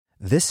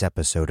This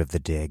episode of The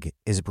Dig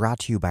is brought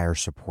to you by our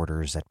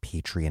supporters at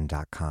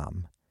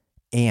Patreon.com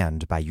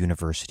and by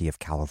University of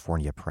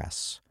California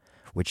Press,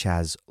 which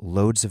has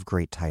loads of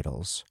great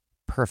titles,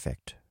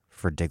 perfect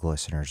for Dig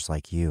listeners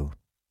like you.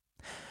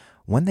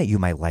 One that you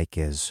might like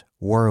is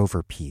War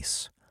Over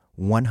Peace,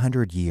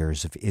 100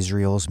 Years of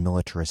Israel's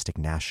Militaristic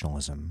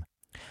Nationalism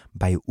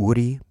by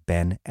Uri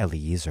Ben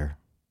Eliezer.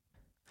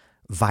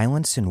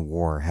 Violence and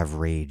war have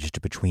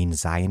raged between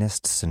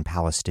Zionists and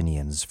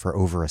Palestinians for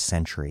over a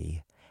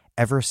century,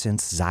 ever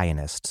since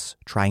Zionists,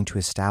 trying to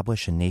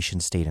establish a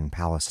nation-state in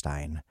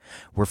Palestine,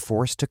 were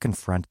forced to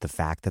confront the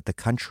fact that the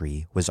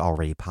country was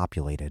already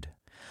populated.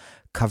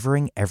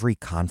 Covering every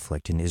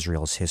conflict in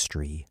Israel's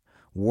history,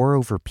 War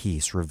Over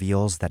Peace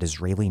reveals that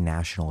Israeli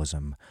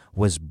nationalism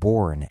was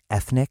born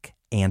ethnic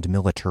and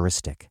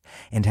militaristic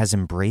and has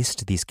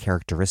embraced these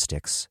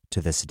characteristics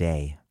to this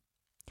day.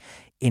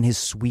 In his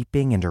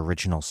sweeping and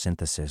original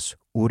synthesis,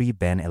 Uri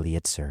Ben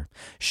Eliezer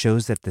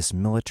shows that this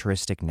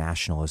militaristic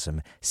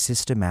nationalism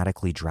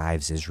systematically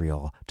drives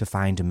Israel to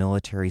find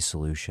military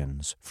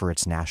solutions for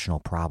its national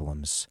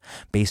problems,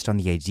 based on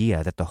the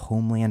idea that the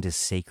homeland is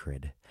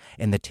sacred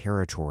and the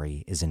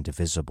territory is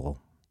indivisible.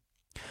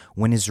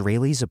 When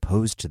Israelis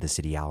opposed to this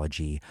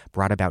ideology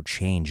brought about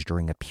change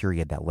during a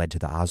period that led to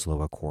the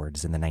Oslo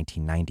Accords in the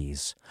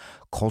 1990s,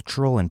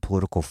 cultural and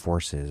political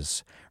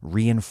forces,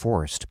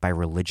 reinforced by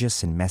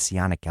religious and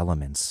messianic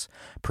elements,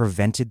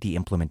 prevented the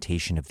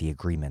implementation of the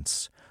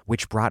agreements,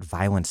 which brought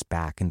violence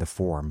back in the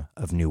form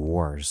of new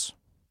wars.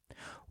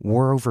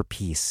 War Over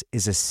Peace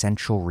is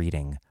essential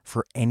reading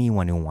for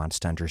anyone who wants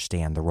to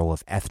understand the role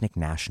of ethnic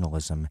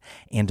nationalism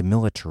and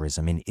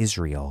militarism in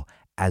Israel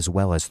as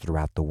well as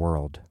throughout the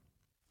world.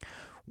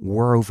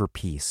 War Over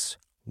Peace,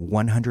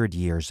 100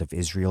 Years of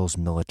Israel's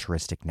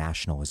Militaristic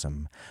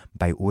Nationalism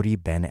by Uri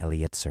Ben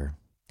Eliezer.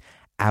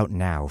 Out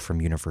now from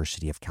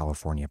University of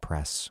California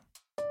Press.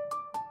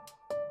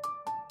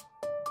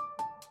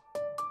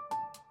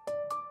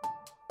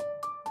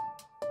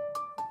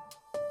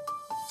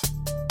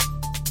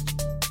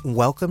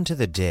 Welcome to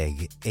The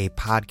Dig, a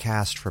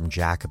podcast from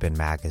Jacobin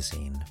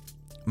Magazine.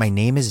 My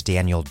name is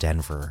Daniel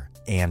Denver,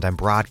 and I'm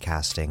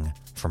broadcasting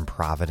from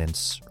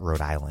Providence,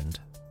 Rhode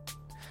Island.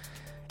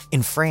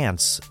 In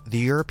France, the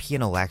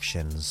European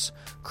elections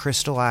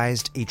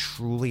crystallized a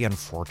truly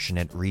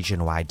unfortunate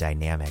region-wide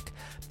dynamic,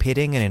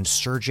 pitting an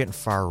insurgent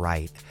far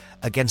right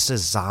against a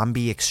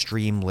zombie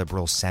extreme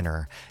liberal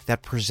center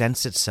that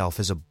presents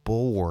itself as a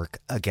bulwark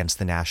against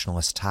the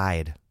nationalist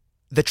tide.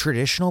 The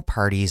traditional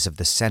parties of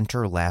the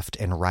center, left,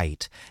 and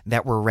right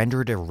that were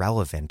rendered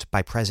irrelevant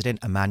by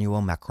President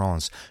Emmanuel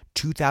Macron's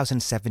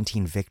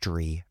 2017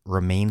 victory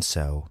remain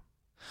so.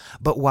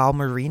 But while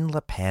Marine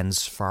Le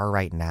Pen's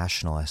far-right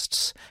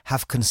nationalists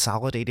have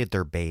consolidated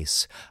their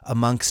base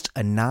amongst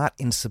a not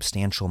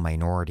insubstantial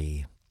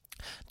minority,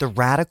 the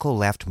radical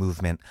left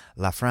movement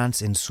La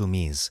France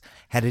Insoumise,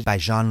 headed by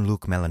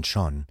Jean-Luc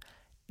Mélenchon,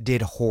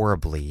 did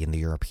horribly in the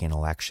European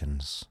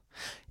elections.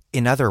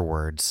 In other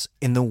words,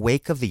 in the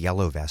wake of the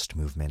Yellow Vest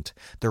movement,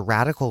 the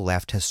radical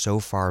left has so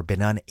far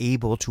been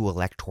unable to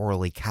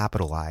electorally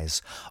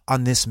capitalize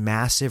on this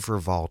massive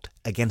revolt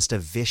against a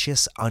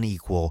vicious,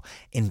 unequal,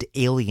 and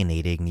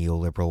alienating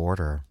neoliberal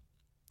order.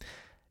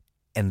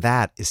 And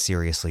that is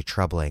seriously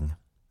troubling.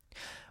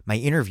 My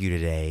interview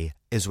today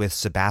is with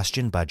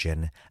Sébastien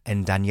Budgen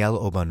and Danielle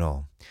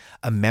Obono,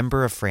 a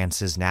member of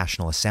France's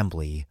National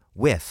Assembly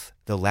with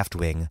the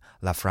left-wing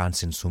La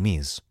France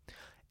Insoumise.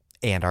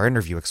 And our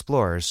interview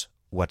explores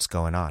what's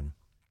going on.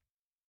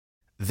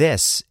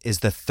 This is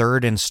the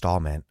third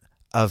installment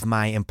of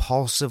my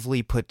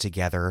impulsively put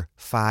together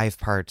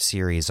 5-part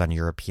series on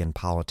European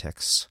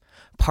politics.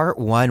 Part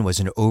 1 was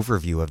an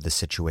overview of the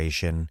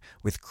situation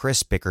with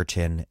Chris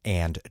Bickerton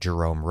and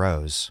Jerome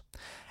Rose.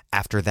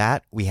 After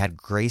that, we had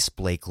Grace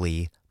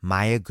Blakely,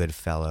 Maya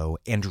Goodfellow,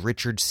 and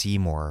Richard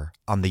Seymour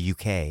on the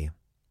UK.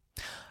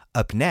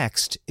 Up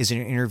next is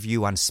an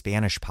interview on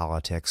Spanish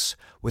politics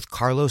with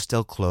Carlos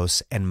Del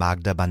Clos and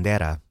Magda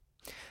Bandera.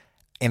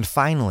 And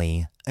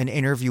finally, an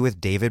interview with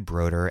David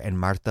Broder and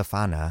Marta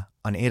Fana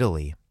on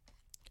Italy.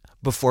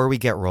 Before we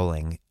get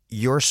rolling,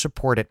 your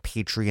support at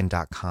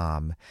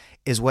Patreon.com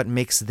is what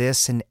makes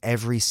this and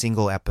every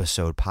single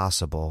episode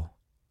possible.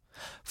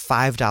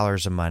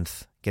 $5 a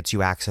month gets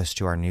you access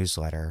to our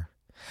newsletter.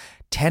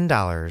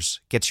 $10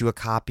 gets you a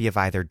copy of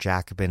either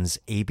Jacobin's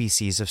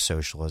ABCs of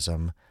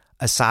Socialism,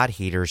 Assad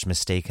Haters'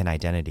 Mistaken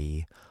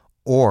Identity,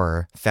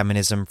 or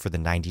Feminism for the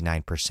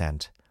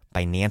 99%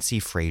 by Nancy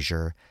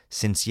Fraser,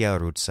 Cinzia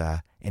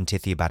Arruzza, and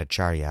Tithi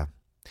Bhattacharya.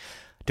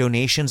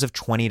 Donations of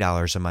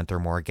 $20 a month or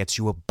more gets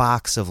you a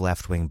box of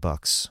left-wing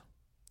books.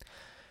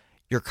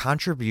 Your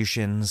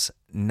contributions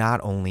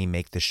not only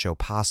make this show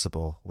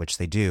possible, which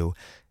they do,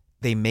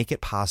 they make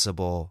it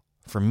possible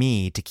for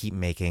me to keep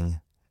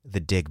making The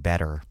Dig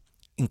better,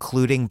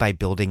 including by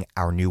building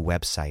our new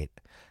website,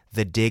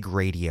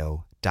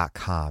 thedigradio.com,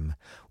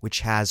 which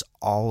has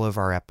all of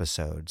our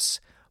episodes,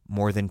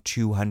 more than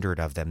 200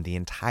 of them, the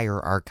entire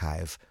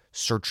archive,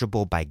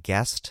 searchable by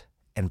guest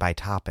and by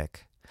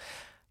topic.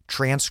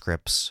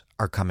 Transcripts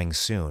are coming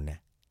soon,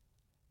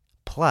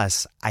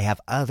 Plus, I have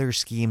other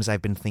schemes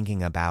I've been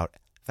thinking about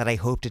that I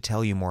hope to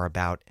tell you more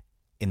about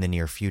in the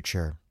near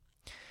future.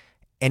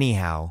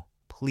 Anyhow,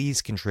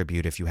 please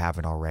contribute if you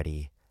haven't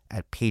already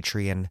at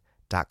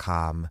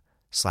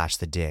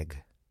patreon.com/thedig.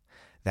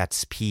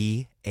 That's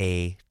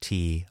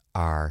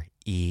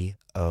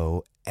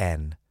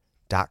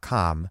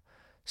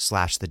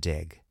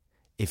patreon.com/thedig.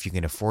 If you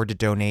can afford to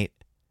donate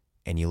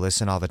and you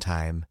listen all the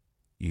time,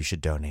 you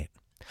should donate.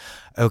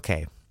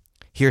 Okay,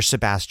 here's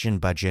Sebastian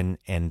Budgen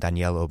and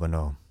Danielle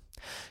Obono.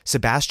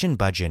 Sebastian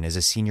Budgen is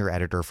a senior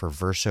editor for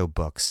Verso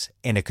Books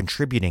and a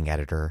contributing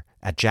editor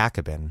at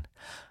Jacobin.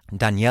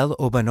 Danielle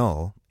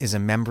Obono is a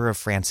member of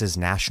France's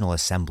National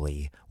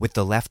Assembly with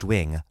the left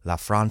wing La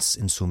France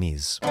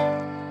Insoumise.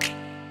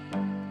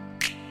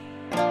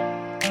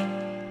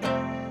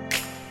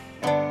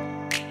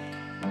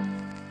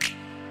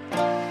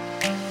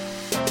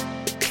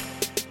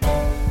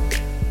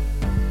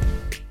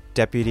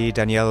 Deputy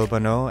Danielle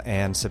Obono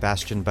and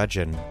Sebastian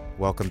Budgen,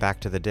 welcome back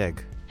to The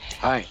Dig.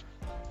 Hi.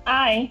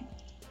 Hi.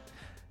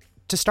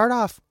 To start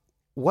off,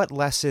 what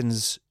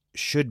lessons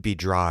should be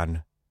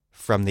drawn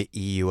from the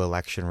EU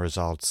election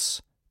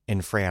results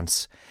in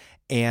France?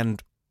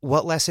 And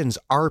what lessons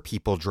are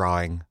people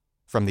drawing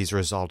from these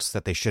results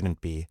that they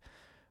shouldn't be?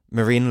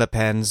 Marine Le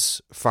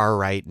Pen's far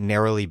right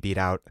narrowly beat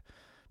out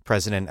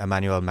President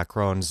Emmanuel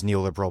Macron's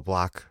neoliberal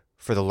bloc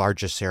for the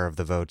largest share of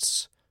the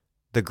votes.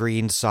 The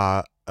Greens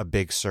saw a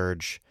big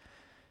surge.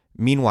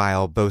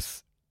 Meanwhile,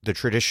 both the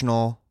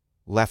traditional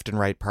left and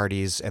right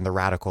parties and the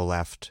radical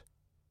left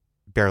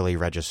barely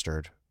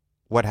registered.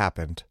 What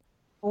happened?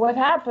 What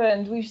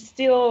happened? We're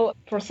still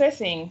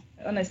processing,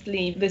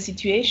 honestly, the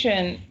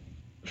situation.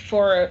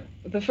 For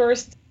the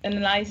first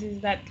analysis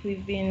that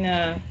we've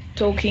been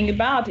talking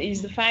about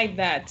is the fact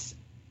that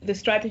the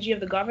strategy of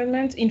the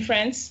government in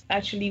France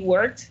actually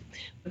worked.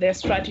 Their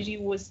strategy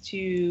was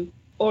to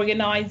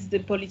organize the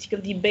political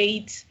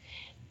debate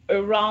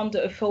around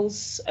a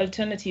false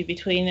alternative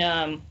between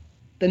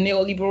the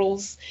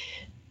neoliberals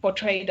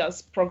portrayed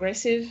as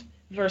progressive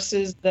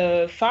versus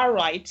the far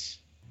right,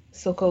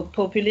 so-called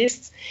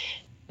populists.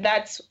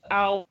 That's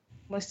how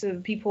most of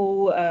the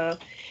people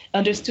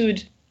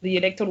understood the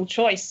electoral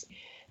choice,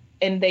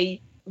 and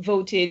they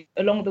voted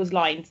along those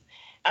lines.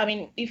 I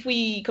mean, if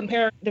we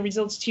compare the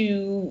results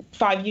to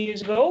 5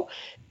 years ago,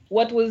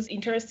 what was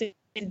interesting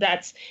is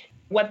that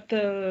what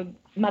the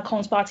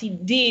Macron's party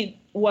did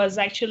was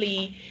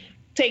actually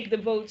take the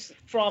votes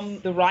from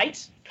the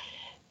right.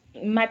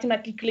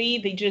 Mathematically,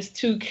 they just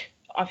took,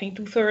 I think,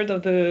 2/3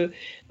 of the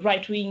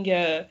right-wing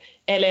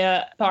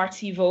LR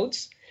party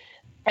votes.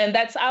 And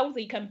that's how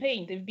they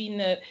campaigned. They've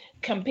been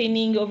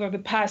campaigning over the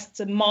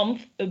past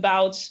month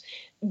about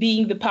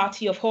being the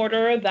party of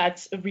order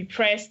that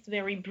repressed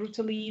very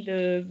brutally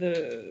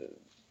the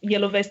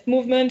Yellow Vest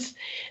movement.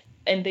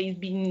 And they've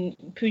been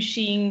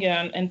pushing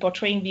and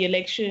portraying the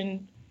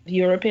election, the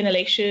European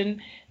election,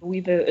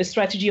 with a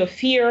strategy of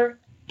fear,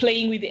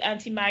 playing with the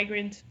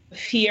anti-migrant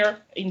fear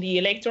in the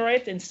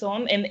electorate and so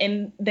on.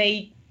 And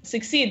they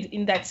succeed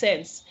in that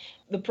sense.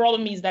 The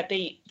problem is that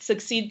they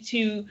succeed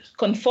to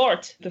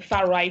comfort the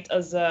far right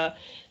as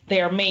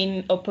their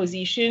main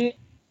opposition.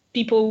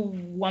 People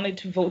wanted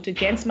to vote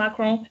against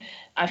Macron,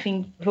 I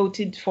think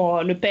voted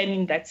for Le Pen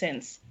in that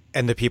sense.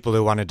 And the people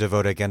who wanted to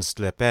vote against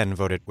Le Pen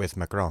voted with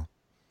Macron.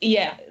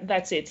 Yeah,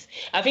 that's it.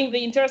 I think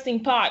the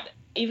interesting part,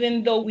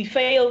 even though we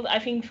failed, I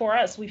think for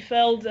us, we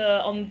failed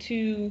on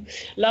two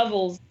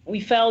levels. We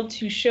failed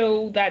to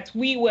show that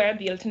we were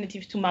the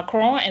alternative to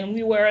Macron and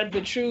we were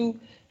the true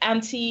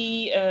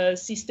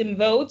anti-system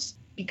votes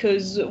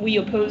because we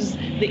oppose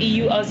the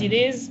EU as it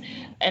is.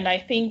 And I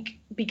think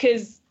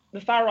because the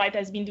far right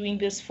has been doing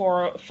this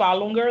for far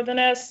longer than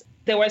us,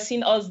 they were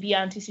seen as the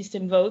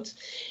anti-system vote.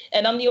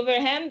 And on the other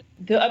hand,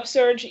 the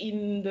upsurge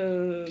in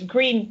the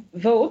Green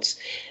vote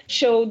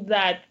showed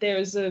that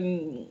there's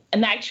an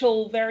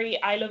actual very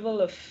high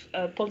level of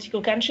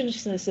political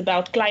consciousness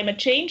about climate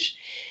change.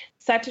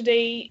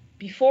 Saturday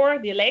before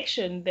the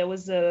election, there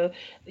was a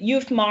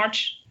youth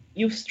march,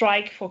 youth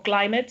strike for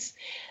climate,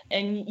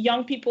 and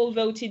young people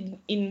voted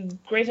in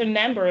greater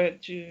number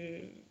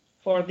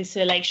for this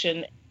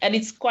election. And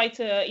it's quite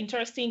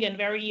interesting and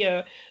very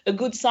a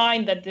good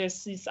sign that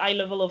there's this high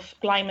level of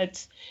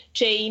climate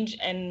change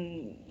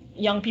and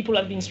young people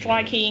have been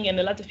striking and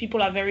a lot of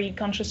people are very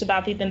conscious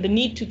about it and the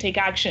need to take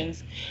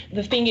actions.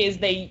 The thing is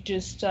they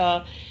just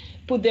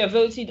put their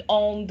voted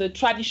on the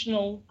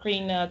traditional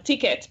green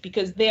ticket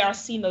because they are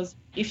seen as,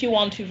 if you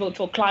want to vote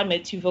for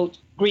climate, you vote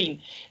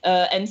green.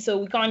 And so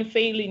we kind of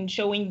fail in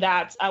showing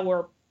that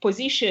our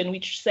position,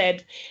 which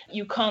said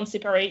you can't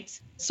separate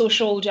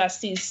social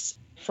justice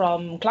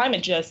from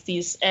climate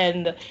justice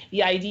and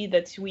the idea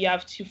that we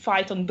have to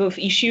fight on both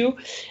issues.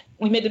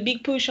 We made a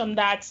big push on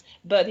that,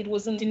 but it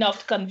wasn't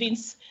enough to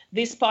convince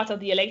this part of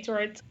the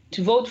electorate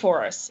to vote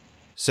for us.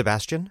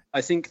 Sebastian?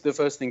 I think the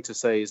first thing to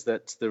say is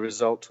that the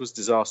result was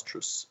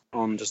disastrous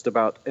on just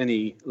about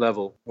any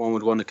level one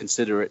would want to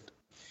consider it.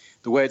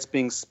 The way it's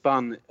being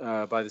spun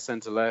by the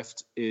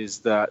centre-left is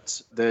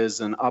that there's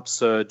an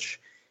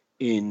upsurge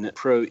in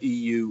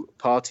pro-EU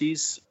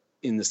parties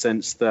in the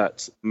sense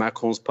that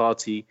Macron's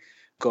party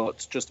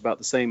got just about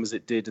the same as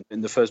it did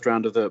in the first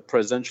round of the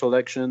presidential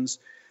elections,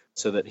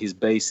 so that his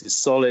base is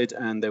solid,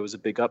 and there was a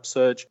big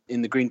upsurge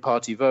in the Green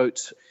Party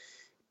vote.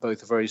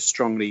 Both are very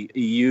strongly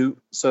EU.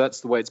 So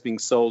that's the way it's being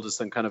sold, as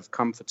some kind of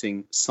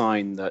comforting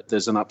sign that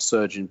there's an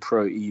upsurge in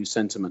pro-EU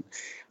sentiment.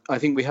 I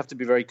think we have to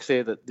be very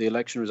clear that the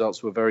election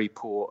results were very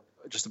poor,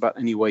 just about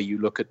any way you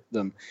look at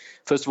them.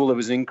 First of all, there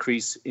was an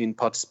increase in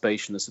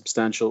participation, a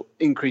substantial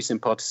increase in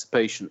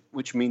participation,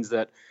 which means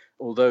that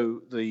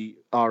although the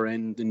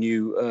RN, the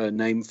new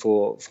name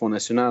for Front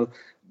National,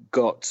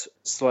 got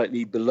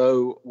slightly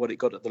below what it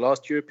got at the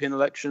last European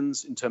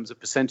elections in terms of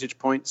percentage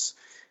points,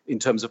 in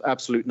terms of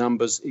absolute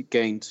numbers, it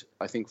gained,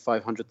 I think,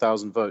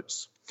 500,000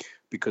 votes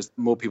because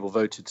more people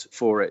voted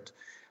for it.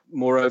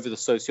 Moreover, the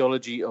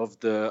sociology of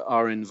the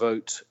RN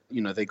vote,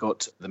 they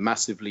got the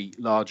massively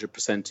larger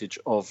percentage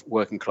of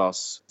working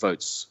class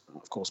votes.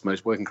 Of course,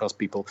 most working class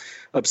people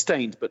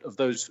abstained, but of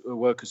those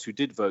workers who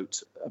did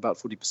vote, about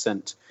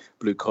 40%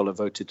 blue collar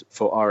voted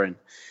for RN.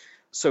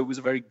 So it was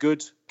a very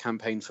good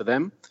campaign for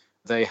them.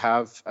 They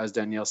have, as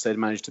Danielle said,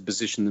 managed to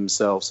position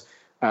themselves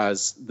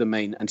as the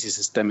main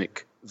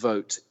anti-systemic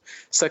vote.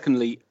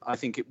 Secondly, I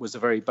think it was a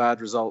very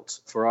bad result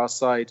for our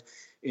side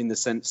in the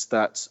sense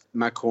that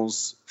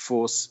Macron's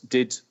force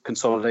did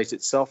consolidate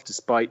itself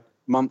despite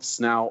months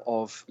now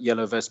of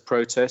yellow vest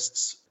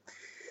protests.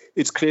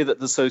 It's clear that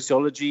the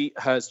sociology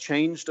has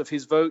changed of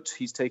his vote.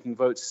 He's taking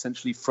votes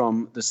essentially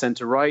from the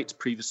centre-right.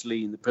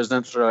 Previously, in the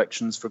presidential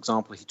elections, for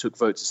example, he took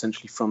votes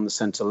essentially from the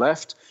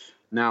centre-left.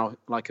 Now,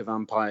 like a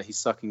vampire, he's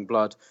sucking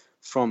blood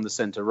from the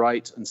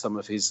centre-right, and some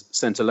of his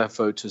centre-left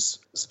voters,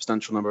 a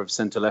substantial number of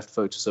centre-left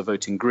voters, are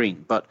voting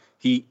Green. But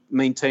he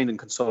maintained and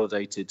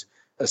consolidated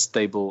a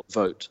stable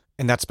vote.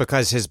 And that's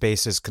because his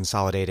base is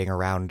consolidating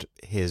around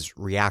his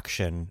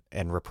reaction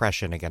and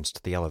repression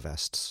against the Yellow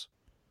Vests.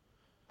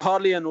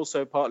 Partly, and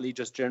also partly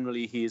just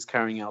generally, he is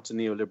carrying out a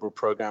neoliberal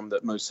program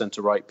that most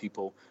centre-right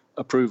people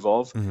approve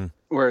of,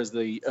 whereas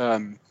the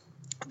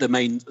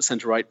main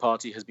centre-right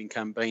party has been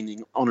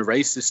campaigning on a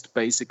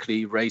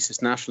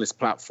racist nationalist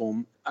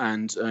platform.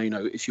 And,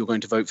 if you're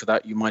going to vote for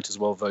that, you might as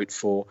well vote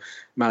for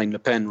Marine Le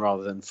Pen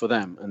rather than for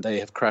them. And they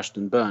have crashed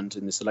and burned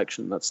in this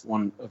election. That's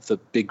one of the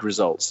big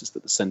results, is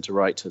that the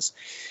centre-right has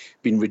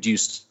been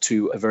reduced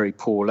to a very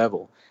poor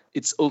level.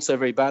 It's also a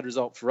very bad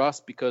result for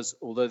us because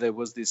although there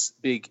was this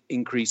big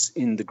increase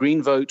in the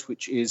Green vote,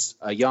 which is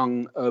a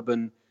young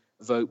urban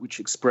vote which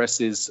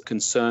expresses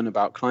concern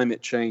about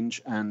climate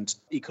change and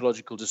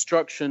ecological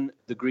destruction,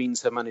 the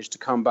Greens have managed to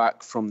come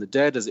back from the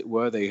dead, as it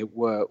were. They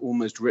were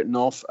almost written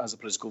off as a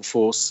political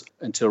force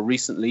until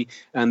recently,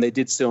 and they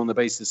did so on the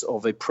basis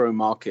of a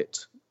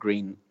pro-market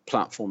Green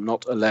platform,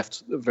 not a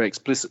left, very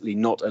explicitly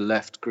not a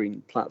left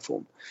Green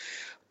platform.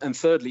 And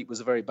thirdly, it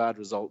was a very bad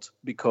result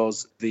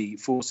because the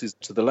forces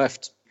to the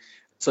left,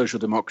 Social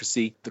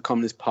Democracy, the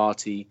Communist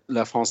Party,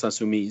 La France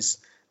Insoumise,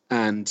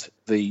 and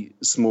the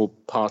small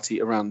party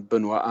around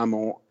Benoît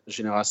Hamon,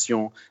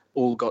 Génération,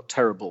 all got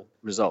terrible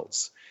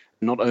results.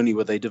 Not only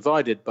were they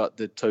divided, but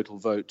the total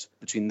vote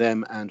between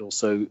them and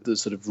also the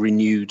sort of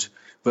renewed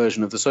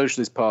version of the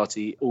Socialist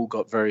Party all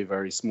got very,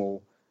 very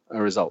small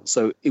results.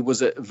 So it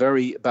was a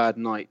very bad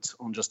night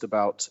on just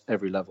about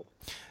every level.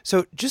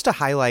 So just to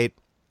highlight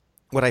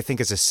what I think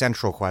is a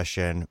central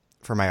question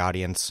for my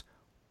audience,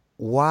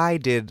 why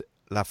did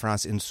La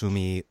France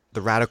Insoumise,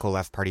 the radical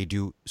left party,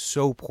 do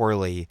so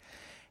poorly?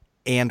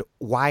 And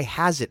why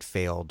has it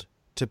failed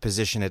to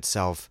position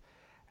itself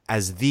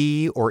as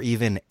the or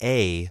even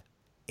a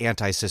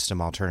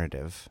anti-system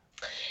alternative?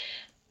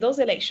 Those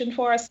elections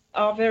for us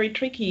are very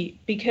tricky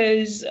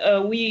because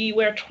we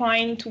were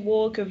trying to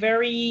walk a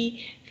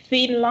very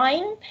thin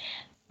line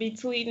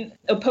between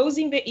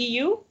opposing the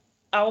EU.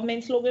 Our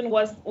main slogan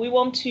was we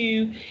want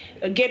to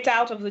get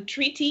out of the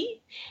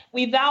treaty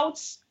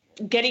without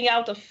getting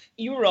out of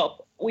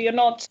Europe. We are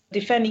not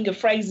defending a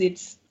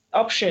Frexit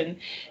option.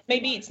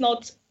 Maybe it's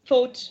not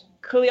thought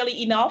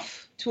clearly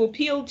enough to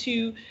appeal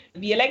to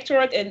the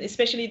electorate and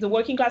especially the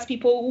working class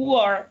people who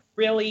are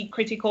really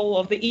critical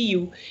of the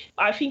EU.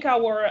 I think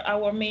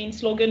our main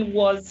slogan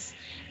was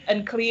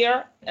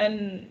unclear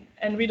and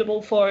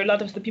readable for a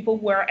lot of the people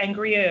who are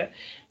angry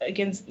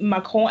against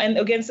Macron and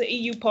against the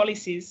EU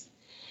policies.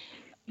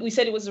 We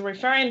said it was a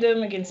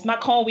referendum against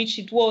Macron, which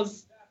it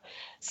was,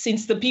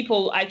 since the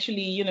people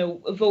actually,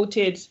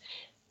 voted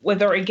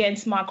whether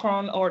against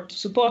Macron or to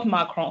support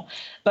Macron.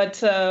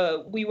 But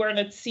we were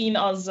not seen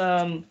as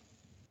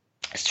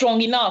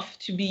strong enough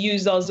to be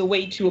used as a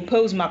way to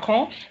oppose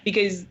Macron,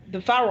 because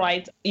the far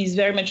right is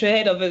very much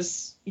ahead of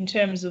us in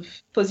terms of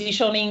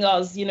positioning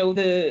as,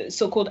 the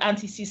so-called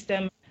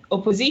anti-system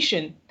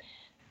opposition.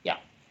 Yeah,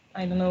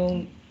 I don't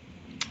know.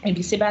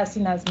 Maybe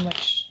Sebastian has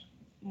much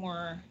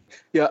more.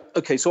 Yeah,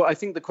 okay. So I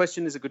think the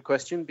question is a good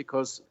question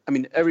because,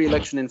 every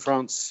election in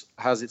France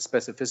has its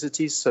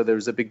specificities. So there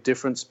is a big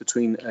difference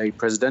between a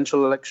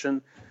presidential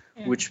election,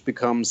 which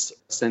becomes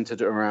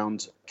centered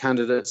around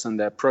candidates and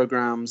their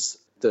programs,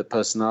 the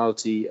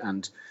personality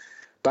and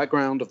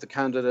background of the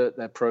candidate,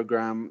 their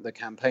program, their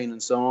campaign,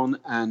 and so on,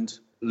 and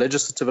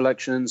legislative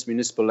elections,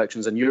 municipal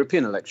elections, and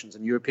European elections.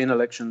 And European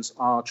elections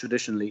are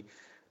traditionally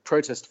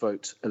protest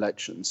vote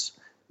elections.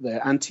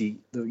 They're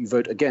you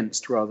vote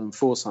against rather than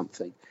for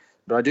something.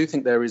 But I do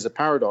think there is a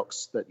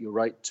paradox that you're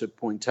right to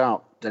point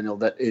out, Daniel,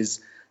 that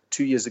is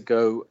 2 years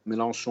ago,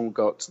 Mélenchon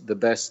got the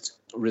best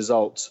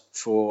result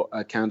for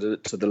a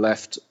candidate to the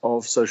left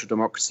of social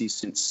democracy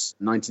since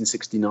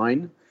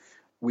 1969.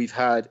 We've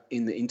had,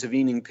 in the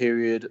intervening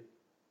period,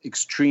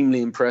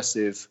 extremely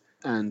impressive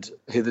and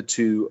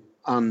hitherto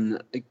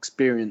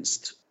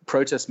unexperienced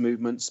protest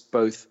movements,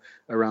 both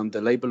around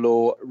the labor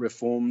law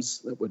reforms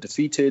that were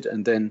defeated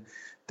and then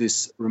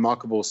this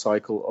remarkable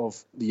cycle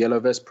of the Yellow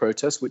Vest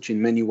protests, which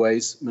in many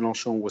ways,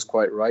 Mélenchon was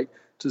quite right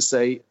to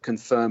say,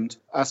 confirmed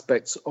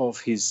aspects of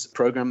his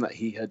program that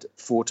he had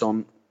fought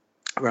on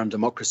around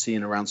democracy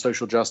and around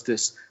social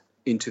justice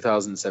in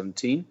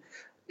 2017.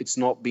 It's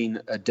not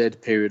been a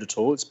dead period at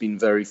all. It's been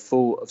very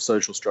full of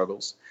social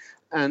struggles.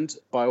 And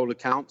by all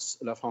accounts,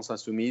 La France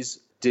Insoumise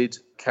did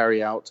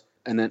carry out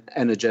an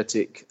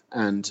energetic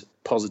and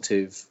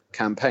positive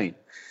campaign.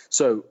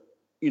 So,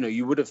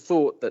 you would have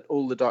thought that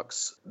all the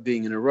ducks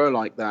being in a row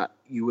like that,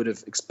 you would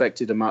have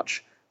expected a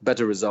much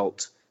better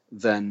result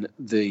than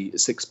the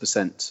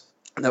 6%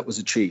 that was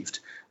achieved.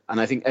 And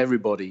I think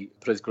everybody,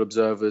 political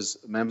observers,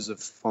 members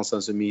of France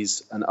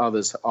Insoumise and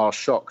others, are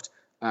shocked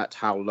at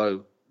how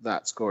low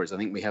that score is. I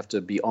think we have to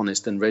be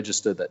honest and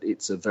register that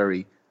it's a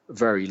very,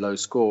 very low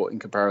score in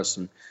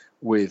comparison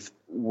with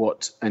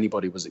what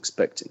anybody was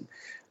expecting.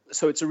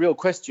 So it's a real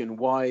question,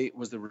 why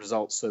was the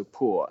result so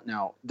poor?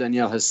 Now,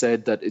 Danielle has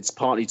said that it's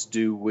partly to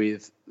do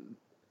with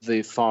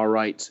the far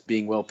right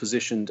being well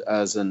positioned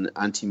as an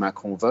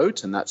anti-Macron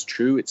vote, and that's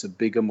true. It's a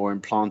bigger, more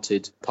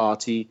implanted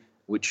party,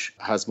 which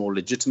has more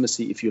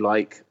legitimacy, if you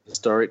like,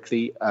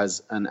 historically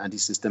as an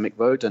anti-systemic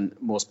vote, and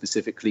more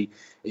specifically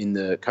in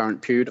the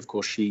current period. Of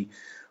course, she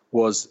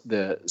was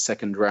the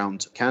second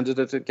round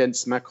candidate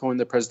against Macron in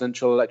the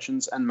presidential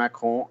elections, and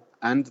Macron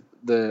and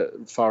the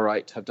far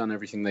right have done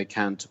everything they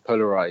can to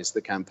polarize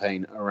the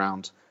campaign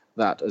around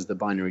that as the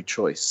binary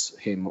choice,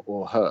 him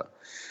or her.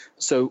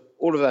 So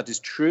all of that is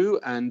true,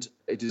 and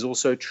it is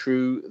also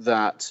true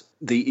that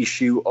the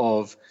issue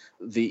of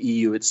the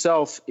EU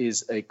itself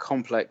is a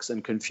complex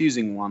and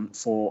confusing one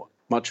for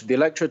much of the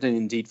electorate and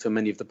indeed for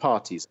many of the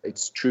parties.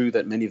 It's true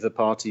that many of the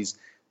parties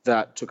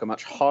that took a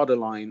much harder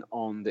line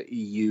on the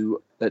EU,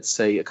 let's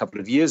say a couple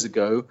of years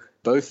ago,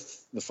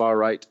 both the far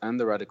right and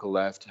the radical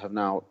left have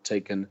now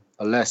taken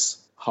a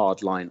less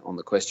hard line on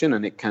the question,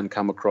 and it can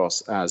come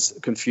across as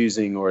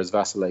confusing or as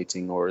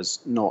vacillating or as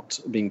not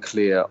being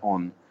clear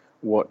on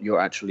what you're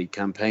actually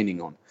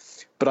campaigning on.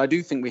 But I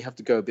do think we have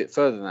to go a bit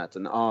further than that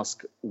and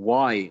ask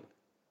why,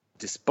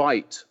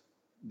 despite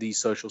these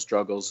social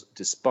struggles,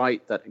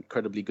 despite that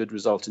incredibly good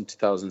result in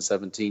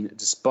 2017,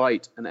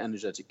 despite an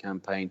energetic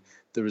campaign,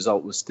 the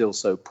result was still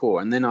so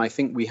poor. And then I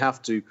think we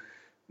have to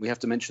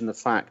mention the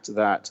fact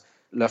that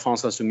La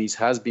France Insoumise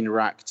has been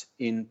racked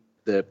in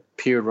the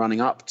period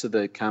running up to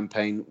the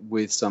campaign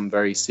with some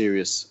very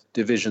serious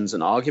divisions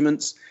and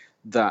arguments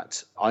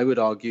that I would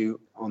argue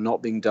are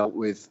not being dealt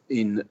with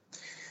in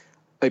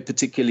a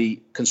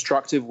particularly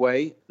constructive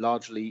way,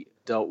 largely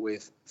dealt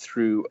with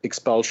through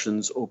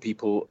expulsions or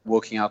people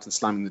walking out and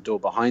slamming the door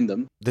behind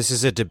them. This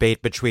is a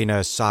debate between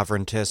a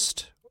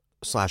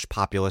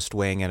sovereigntist/populist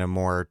wing and a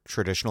more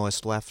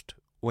traditionalist left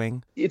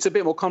wing? It's a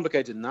bit more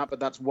complicated than that, but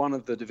that's one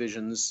of the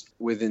divisions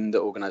within the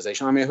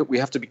organization. I mean, we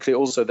have to be clear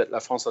also that La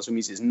France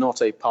Insoumise is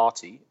not a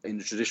party in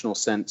the traditional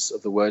sense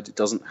of the word. It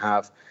doesn't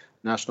have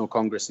national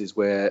congresses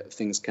where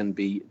things can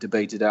be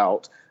debated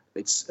out.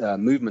 It's a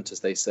movement, as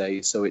they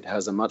say, so it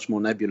has a much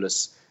more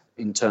nebulous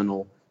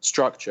internal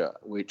structure,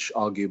 which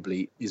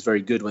arguably is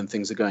very good when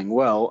things are going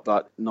well,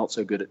 but not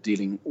so good at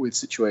dealing with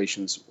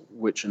situations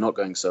which are not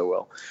going so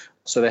well.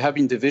 So there have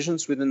been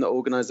divisions within the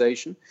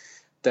organization.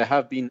 There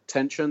have been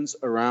tensions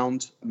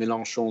around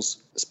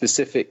Mélenchon's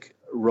specific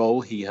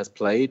role he has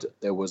played.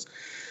 There was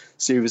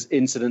serious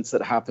incidents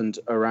that happened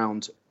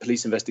around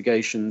police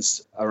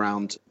investigations,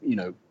 around,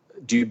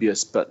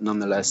 dubious but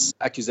nonetheless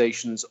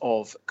accusations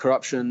of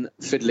corruption,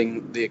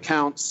 fiddling the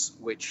accounts,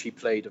 which he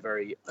played a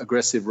very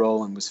aggressive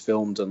role and was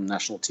filmed on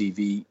national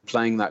TV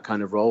playing that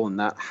kind of role. And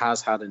that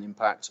has had an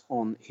impact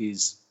on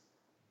his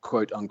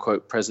quote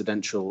unquote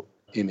presidential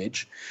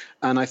image.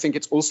 And I think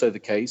it's also the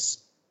case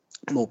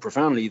more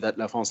profoundly that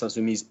La France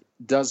Insoumise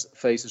does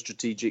face a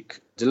strategic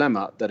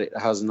dilemma that it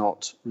has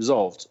not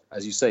resolved.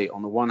 As you say,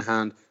 on the one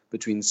hand,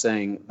 between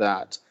saying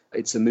that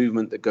it's a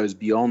movement that goes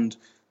beyond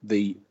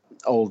the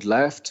old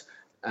left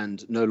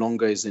and no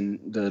longer is in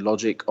the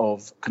logic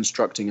of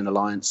constructing an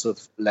alliance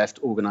of left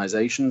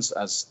organizations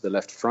as the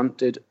Left Front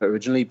did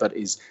originally, but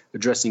is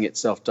addressing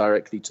itself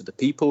directly to the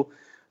people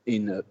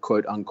in a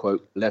quote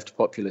unquote left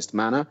populist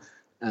manner,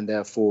 and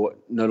therefore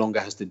no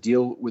longer has to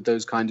deal with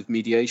those kind of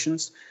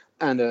mediations.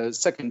 And a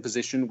second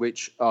position,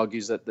 which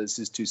argues that this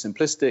is too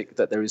simplistic,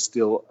 that there is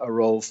still a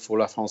role for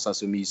La France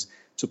Insoumise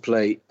to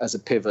play as a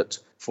pivot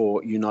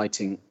for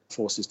uniting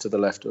forces to the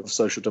left of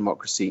social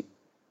democracy,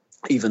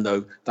 even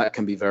though that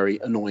can be very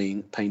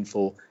annoying,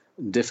 painful,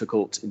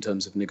 difficult in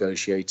terms of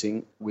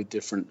negotiating with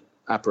different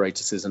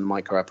apparatuses and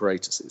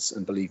micro-apparatuses.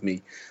 And believe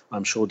me,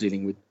 I'm sure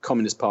dealing with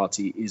Communist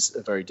Party is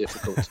a very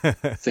difficult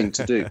thing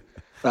to do.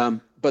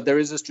 But there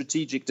is a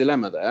strategic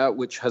dilemma there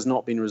which has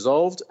not been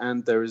resolved,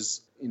 and there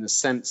is, in a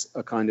sense,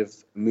 a kind of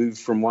move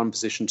from one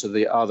position to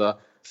the other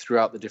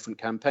throughout the different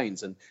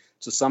campaigns. And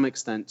to some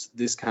extent,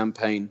 this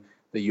campaign,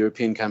 the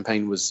European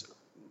campaign, was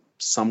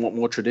somewhat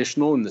more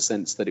traditional in the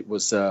sense that it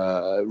was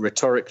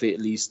rhetorically,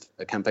 at least,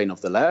 a campaign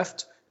of the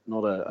left,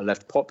 not a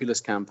left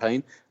populist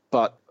campaign.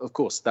 But of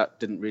course, that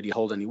didn't really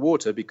hold any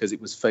water because it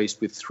was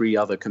faced with three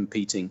other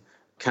competing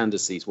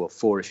candidacies. Well,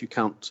 four if you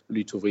count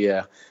Lutte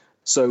Ouvrière.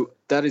 So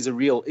that is a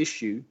real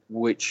issue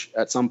which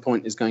at some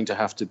point is going to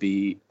have to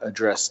be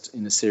addressed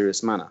in a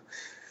serious manner.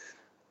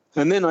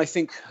 And then I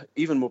think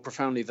even more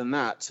profoundly than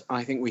that,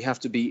 I think we have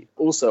to be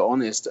also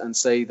honest and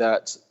say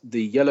that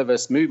the Yellow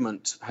Vest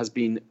movement has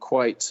been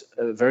quite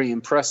a very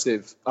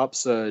impressive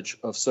upsurge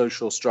of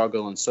social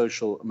struggle and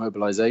social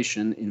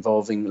mobilization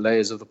involving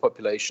layers of the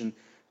population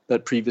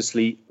that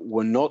previously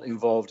were not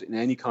involved in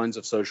any kinds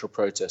of social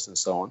protests and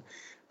so on.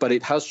 But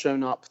it has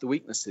shown up the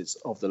weaknesses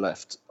of the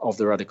left, of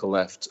the radical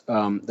left,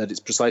 that it's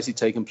precisely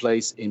taken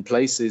place in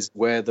places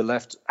where the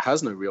left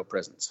has no real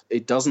presence.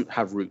 It doesn't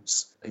have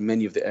roots in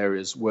many of the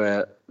areas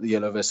where the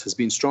Yellow Vest has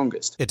been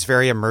strongest. Its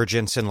very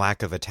emergence and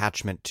lack of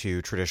attachment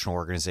to traditional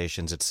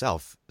organizations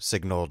itself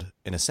signaled,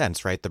 in a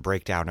sense, right, the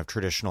breakdown of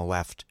traditional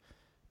left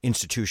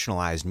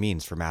institutionalized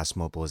means for mass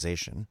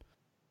mobilization.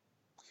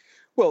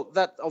 Well,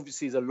 that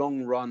obviously is a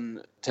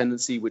long-run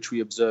tendency which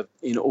we observe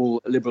in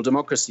all liberal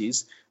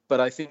democracies. But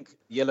I think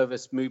the Yellow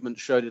Vest movement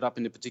showed it up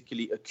in a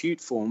particularly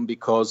acute form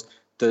because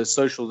the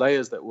social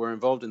layers that were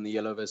involved in the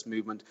Yellow Vest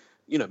movement,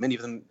 many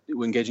of them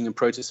were engaging in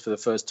protests for the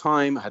first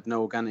time, had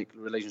no organic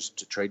relationship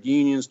to trade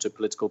unions, to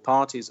political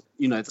parties.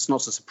 That's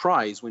not a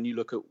surprise when you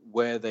look at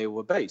where they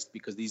were based,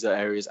 because these are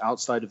areas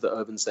outside of the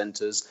urban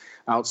centers,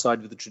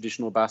 outside of the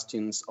traditional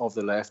bastions of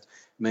the left,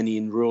 many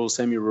in rural,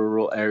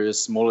 semi-rural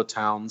areas, smaller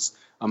towns,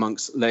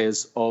 amongst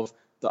layers of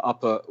the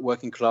upper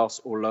working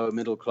class or lower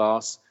middle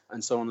class,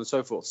 and so on and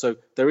so forth. So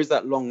there is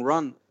that long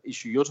run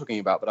issue you're talking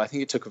about, but I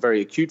think it took a very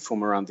acute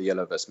form around the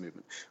Yellow Vest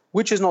movement,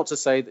 which is not to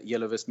say that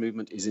Yellow Vest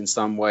movement is in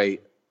some way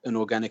an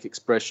organic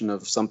expression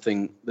of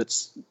something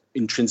that's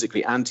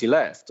intrinsically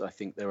anti-left. I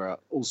think there are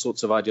all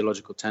sorts of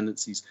ideological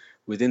tendencies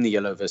within the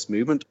Yellow Vest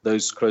movement,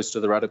 those close to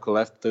the radical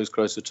left, those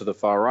closer to the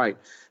far right,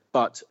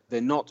 but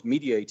they're not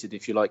mediated,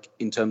 if you like,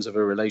 in terms of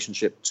a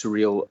relationship to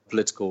real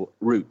political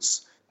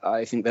roots.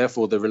 I think,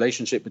 therefore, the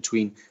relationship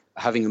between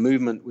having a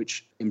movement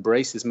which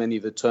embraces many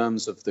of the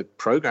terms of the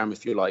program,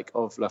 if you like,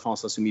 of La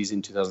France Insoumise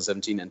in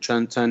 2017 and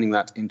turning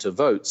that into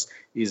votes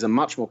is a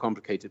much more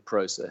complicated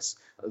process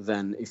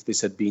than if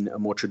this had been a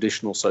more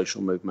traditional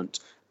social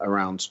movement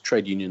around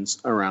trade unions,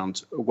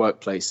 around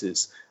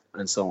workplaces,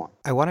 and so on.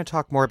 I want to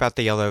talk more about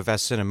the Yellow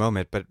Vests in a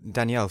moment, but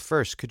Danielle,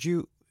 first, could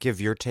you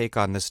give your take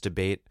on this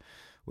debate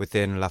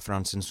within La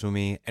France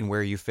Insoumise and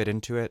where you fit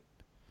into it?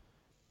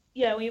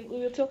 Yeah, we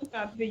will talk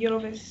about the Yellow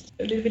Vest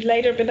a little bit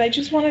later, but I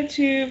just wanted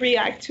to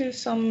react to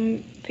some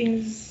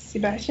things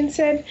Sebastian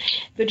said.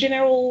 The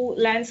general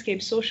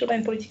landscape, social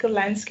and political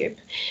landscape.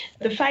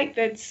 The fact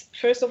that,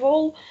 first of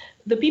all,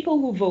 the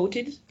people who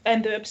voted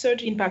and the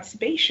upsurge in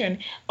participation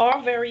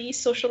are very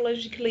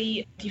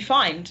sociologically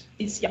defined.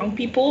 It's young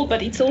people,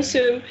 but it's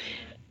also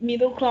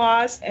middle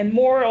class and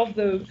more of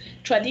the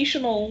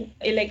traditional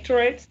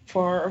electorate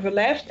for the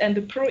left and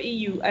the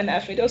pro-EU and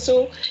AFED.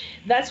 So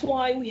that's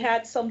why we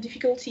had some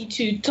difficulty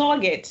to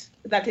target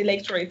that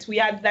electorate. We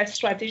had that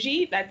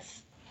strategy that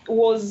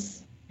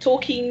was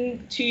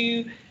talking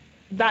to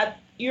that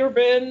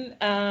urban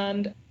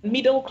and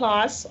middle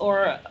class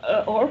or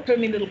upper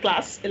middle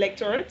class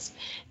electorates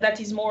that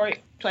is more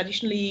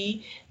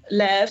traditionally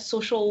left,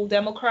 social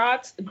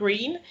democrat,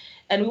 green.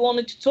 And we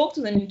wanted to talk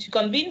to them to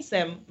convince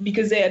them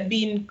because they had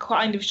been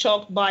kind of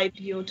shocked by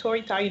the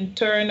authoritarian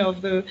turn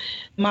of the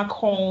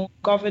Macron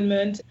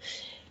government.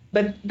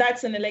 But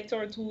that's an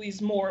electorate who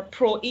is more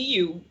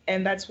pro-EU,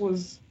 and that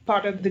was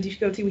part of the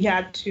difficulty we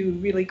had to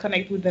really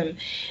connect with them.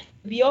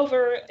 The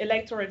other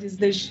electorate is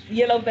the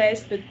Yellow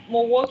Vest, but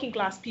more working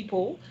class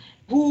people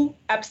who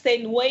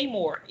abstain way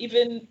more.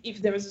 Even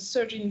if there is a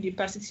surge in the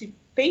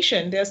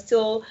participation, there's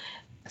still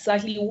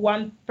slightly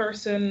one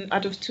person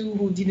out of two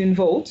who didn't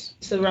vote.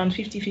 It's around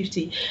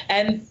 50-50.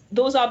 And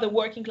those are the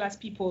working class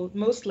people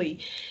mostly.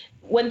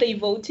 When they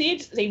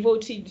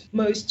voted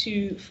most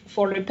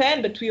for Le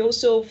Pen, but we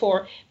also,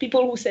 for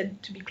people who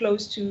said to be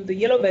close to the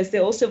Yellow Vest, they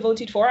also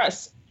voted for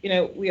us.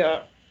 We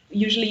are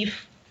usually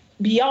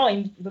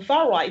behind the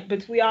far right,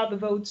 but we are the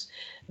votes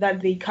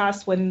that they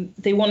cast when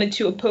they wanted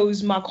to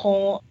oppose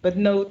Macron, but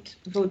not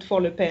vote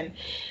for Le Pen.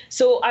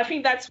 So I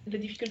think that's the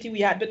difficulty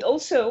we had. But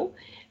also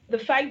the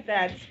fact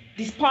that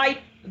despite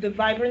the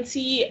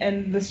vibrancy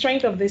and the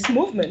strength of this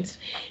movement,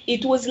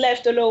 it was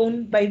left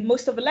alone by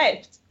most of the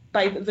left.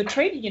 by the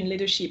trade union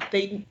leadership.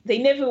 They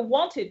never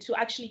wanted to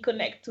actually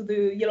connect to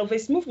the Yellow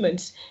Vest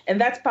movement.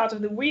 And that's part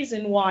of the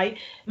reason why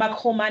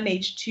Macron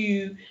managed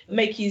to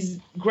make his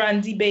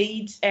grand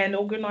debate and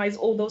organize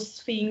all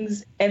those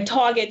things and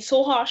target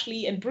so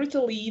harshly and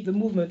brutally the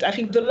movement. I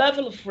think the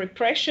level of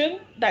repression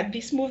that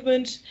this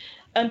movement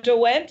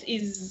underwent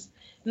is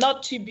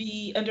not to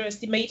be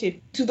underestimated,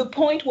 to the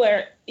point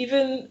where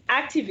even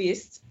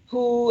activists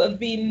who have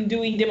been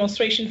doing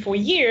demonstration for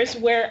years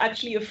were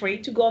actually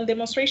afraid to go on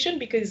demonstration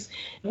because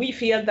we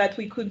feared that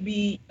we could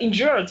be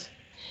injured.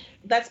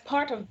 That's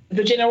part of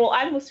the general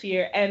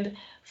atmosphere. And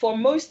for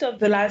most of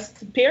the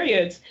last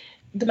period,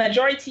 the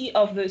majority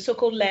of the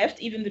so-called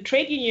left, even the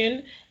trade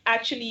union,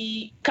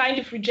 actually kind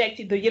of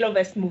rejected the Yellow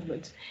Vest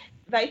movement.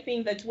 I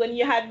think that when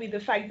you had with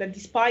the fact that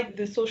despite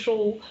the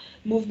social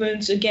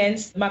movement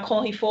against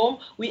Macron reform,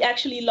 we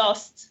actually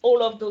lost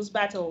all of those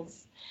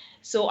battles.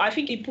 So I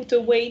think it put a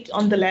weight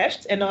on the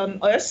left and on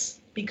us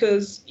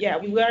because,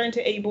 we weren't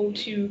able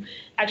to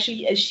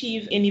actually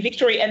achieve any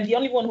victory. And the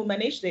only one who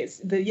managed this,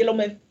 the Yellow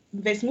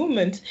Vest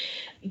movement,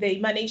 they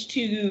managed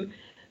to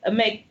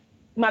make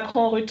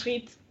Macron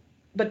retreat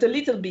but a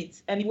little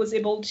bit. And he was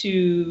able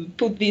to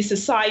put this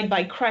aside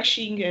by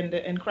crashing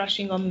and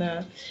crashing on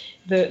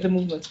the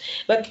movement.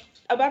 But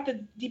about the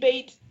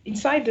debate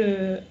inside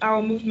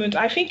our movement,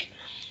 I think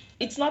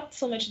it's not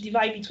so much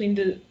divide between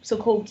the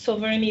so-called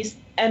sovereignist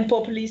and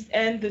populist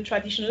and the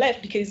traditional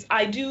left, because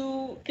I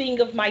do think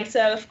of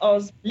myself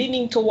as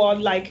leaning toward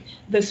like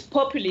this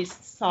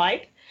populist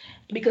side,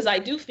 because I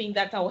do think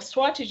that our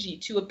strategy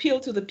to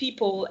appeal to the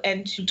people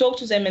and to talk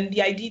to them, and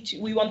the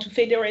idea we want to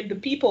federate the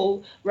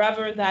people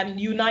rather than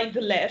unite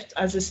the left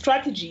as a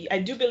strategy, I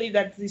do believe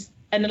that this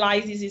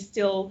analysis is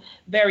still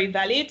very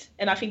valid.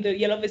 And I think the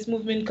Yellow Vest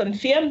movement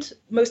confirmed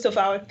most of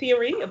our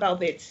theory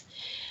about it.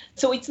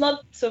 So it's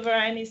not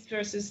sovereignist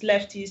versus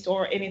leftist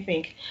or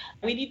anything.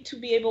 We need to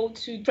be able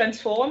to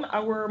transform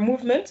our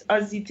movement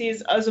as it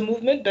is as a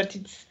movement, but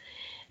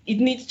it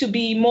needs to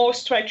be more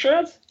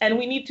structured, and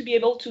we need to be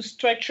able to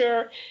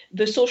structure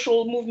the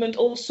social movement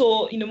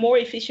also in a more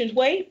efficient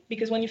way.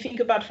 Because when you think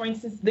about, for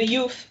instance, the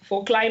Youth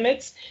for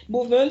Climate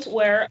movement,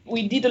 where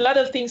we did a lot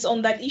of things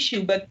on that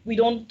issue, but we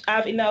don't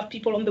have enough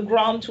people on the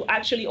ground to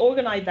actually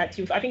organize that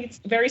youth. I think it's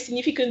very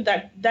significant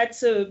that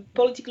that's a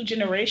political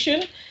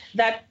generation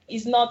that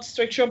is not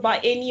structured by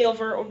any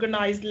other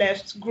organized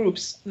left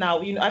groups now.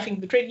 I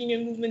think the trade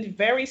union movement is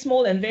very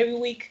small and very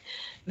weak.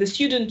 The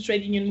student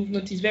trade union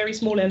movement is very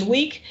small and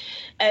weak,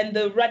 and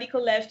the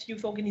radical left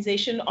youth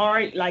organization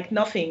are like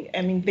nothing.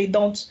 I mean, they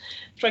don't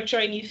structure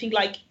anything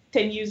like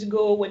 10 years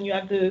ago when you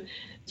have the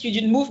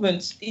student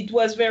movement. It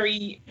was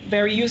very,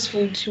 very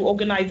useful to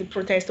organize the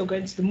protest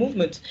against the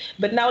movement.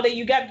 But now that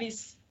you got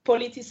this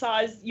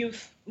politicized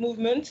youth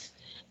movement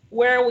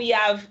where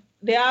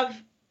they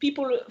have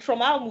people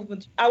from our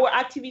movement, our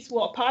activists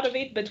were part of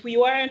it, but we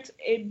weren't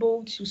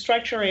able to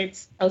structure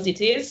it as it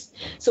is.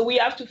 So we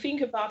have to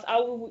think about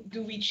how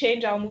do we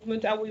change our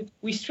movement, how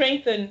we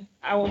strengthen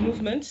our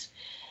movement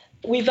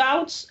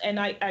without, and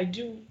I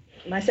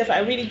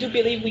really do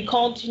believe we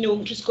can't,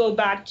 just go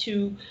back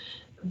to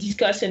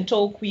discuss and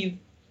talk with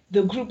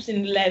the groups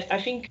in the left.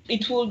 I think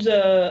it would,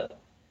 to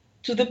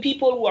the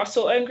people who are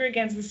so angry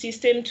against the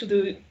system,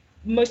 to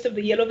most of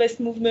the Yellow Vest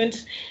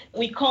movement,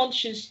 we can't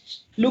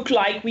just look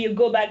like we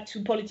go back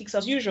to politics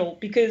as usual,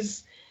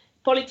 because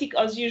politics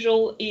as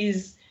usual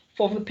is,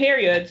 for the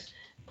period,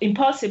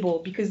 impossible,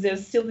 because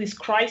there's still this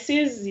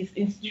crisis, this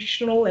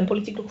institutional and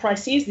political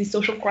crisis, this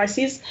social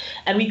crisis,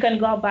 and we can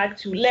go back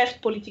to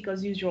left politics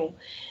as usual.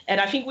 And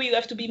I think we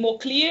have to be more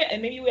clear,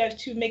 and maybe we have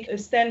to make a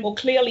stand more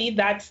clearly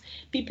that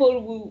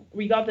people who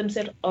regard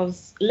themselves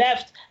as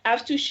left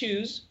have to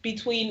choose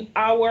between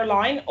our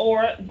line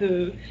or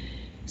the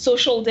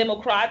social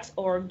democrat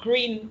or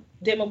green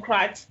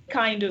democrat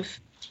kind of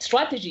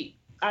strategy.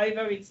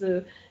 Either it's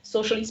the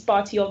Socialist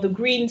Party or the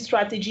Green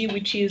strategy,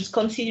 which is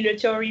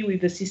conciliatory with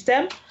the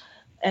system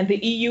and the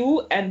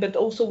EU, but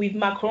also with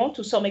Macron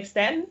to some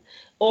extent,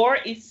 or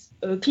it's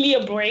a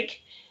clear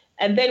break,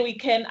 and then we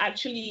can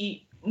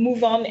actually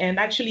move on and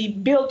actually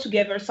build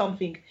together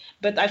something.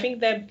 But I think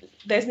that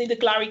there's need a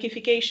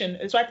clarification,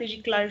 a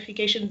strategic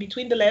clarification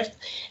between the left,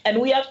 and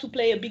we have to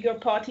play a bigger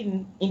part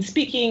in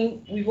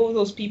speaking with all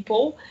those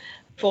people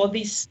for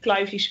this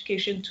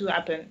clarification to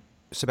happen.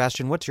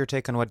 Sebastian, what's your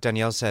take on what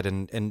Danielle said,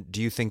 and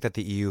do you think that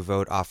the EU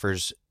vote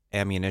offers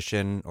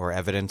ammunition or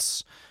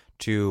evidence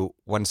to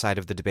one side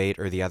of the debate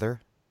or the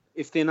other?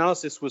 If the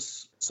analysis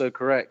was so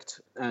correct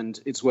and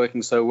it's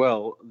working so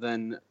well,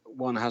 then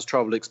one has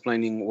trouble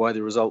explaining why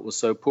the result was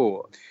so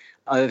poor.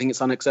 I think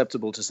it's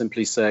unacceptable to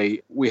simply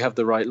say, we have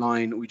the right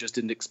line, we just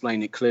didn't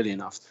explain it clearly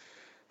enough.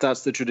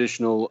 That's the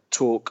traditional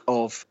talk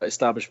of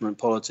establishment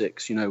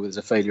politics, there's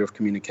a failure of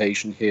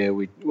communication here.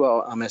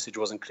 Our message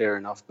wasn't clear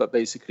enough, but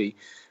basically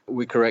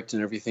we're correct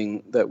in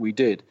everything that we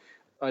did.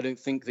 I don't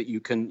think that you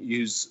can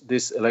use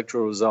this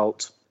electoral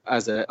result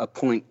as a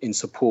point in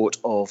support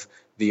of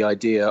the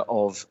idea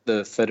of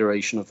the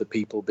federation of the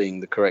people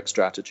being the correct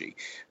strategy.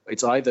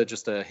 It's either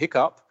just a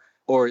hiccup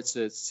or it's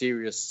a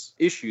serious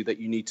issue that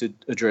you need to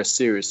address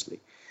seriously.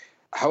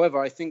 However,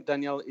 I think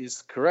Danielle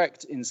is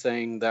correct in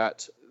saying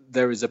that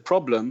there is a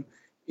problem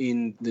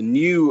in the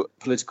new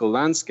political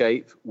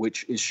landscape,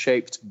 which is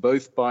shaped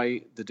both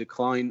by the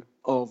decline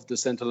of the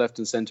centre-left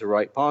and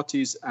centre-right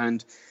parties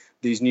and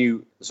these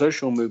new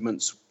social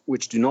movements,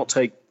 which do not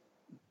take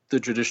the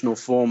traditional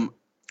form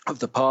of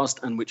the past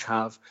and which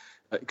have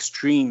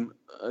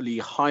extremely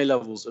high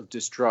levels of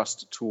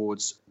distrust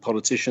towards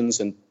politicians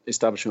and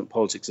establishment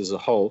politics as a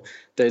whole.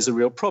 There's a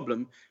real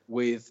problem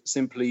with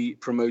simply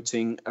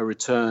promoting a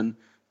return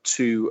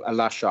to a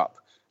lash-up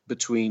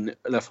between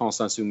La France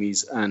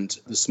Insoumise and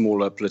the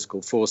smaller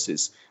political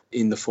forces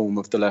in the form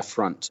of the Left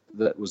Front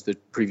that was the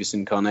previous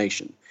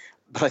incarnation.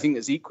 But I think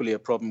there's equally a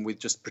problem with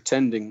just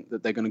pretending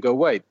that they're going to go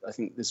away. I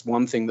think there's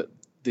one thing that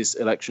this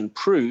election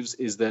proves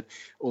is that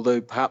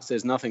although perhaps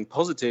there's nothing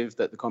positive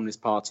that the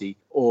Communist Party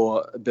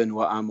or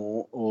Benoît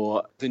Hamon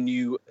or the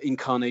new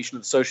incarnation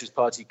of the Socialist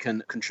Party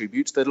can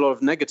contribute, there are a lot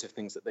of negative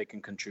things that they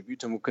can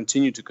contribute and will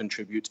continue to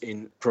contribute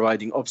in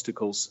providing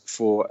obstacles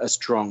for a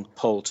strong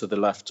pull to the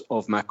left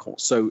of Macron.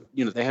 So,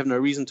 they have no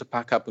reason to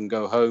pack up and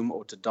go home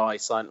or to die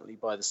silently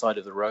by the side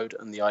of the road.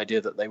 And the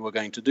idea that they were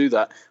going to do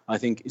that, I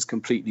think, is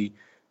completely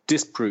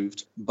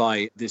disproved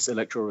by this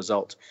electoral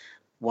result.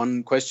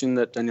 One question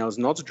that Danielle is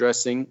not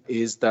addressing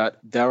is that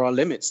there are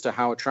limits to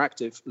how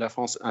attractive La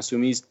France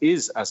Insoumise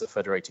is as a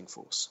federating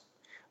force.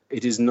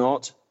 It is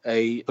not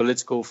a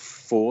political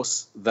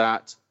force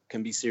that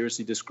can be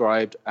seriously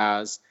described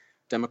as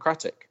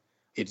democratic.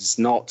 It is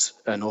not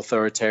an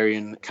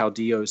authoritarian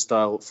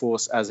Caudillo-style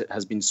force as it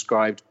has been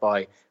described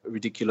by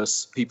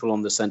ridiculous people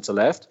on the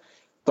centre-left.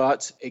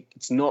 But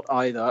it's not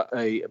either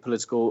a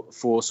political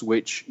force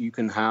which you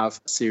can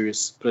have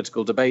serious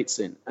political debates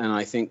in. And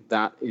I think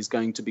that is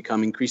going to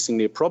become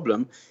increasingly a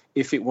problem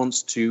if it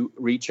wants to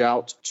reach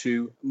out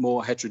to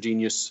more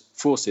heterogeneous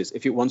forces.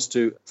 If it wants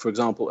to, for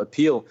example,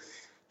 appeal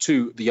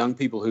to the young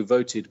people who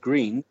voted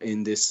Green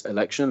in this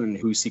election and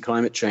who see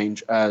climate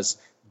change as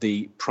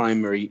the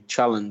primary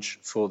challenge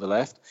for the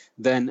left,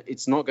 then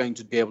it's not going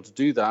to be able to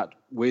do that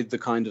with the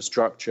kind of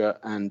structure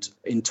and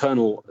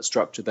internal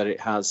structure that it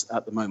has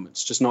at the moment.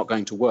 It's just not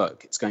going to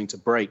work. It's going to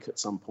break at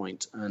some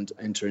point and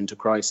enter into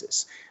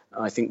crisis.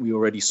 I think we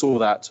already saw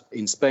that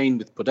in Spain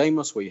with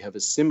Podemos, where you have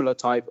a similar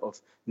type of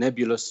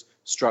nebulous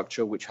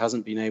structure which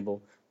hasn't been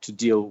able to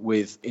deal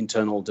with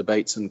internal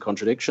debates and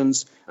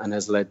contradictions and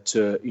has led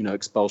to,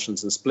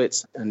 expulsions and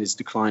splits and is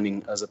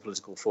declining as a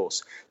political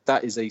force.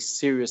 That is a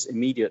serious,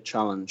 immediate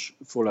challenge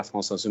for La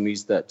France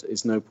Insoumise that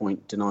is no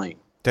point denying.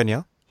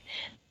 Danielle?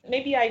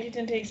 Maybe I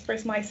didn't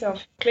express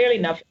myself clearly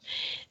enough.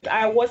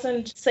 I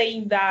wasn't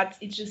saying that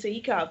it's just a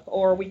hiccup,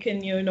 or we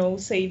can,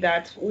 say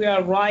that we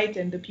are right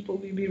and the people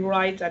will be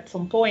right at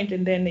some point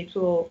and then it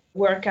will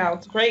work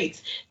out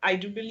great. I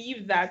do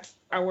believe that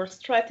our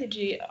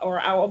strategy or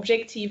our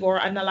objective or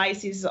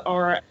analysis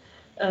are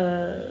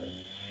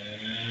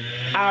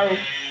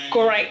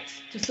correct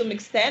to some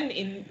extent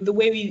in the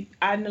way we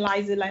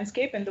analyze the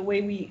landscape and the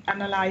way we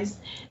analyze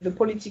the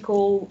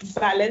political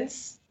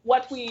balance.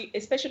 What we,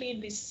 especially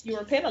in this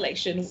European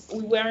election,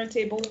 we weren't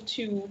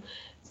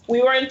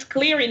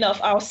clear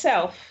enough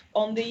ourselves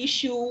on the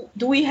issue.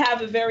 Do we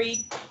have a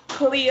very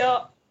clear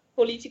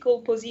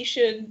political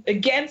position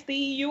against the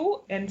EU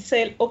and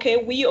say, okay,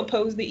 we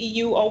oppose the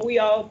EU or we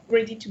are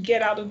ready to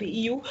get out of the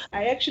EU?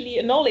 I actually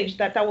acknowledge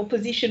that our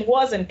position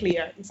wasn't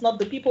clear. It's not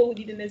the people who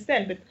didn't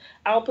understand, but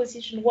our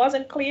position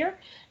wasn't clear.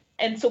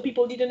 And so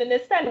people didn't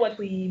understand what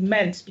we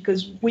meant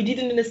because we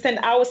didn't understand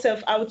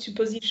ourselves, how to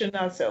position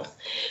ourselves.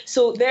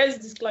 So there's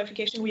this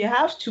clarification we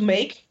have to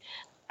make.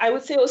 I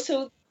would say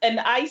also, and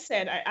I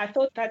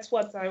thought that's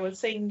what I was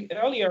saying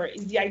earlier,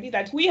 is the idea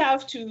that we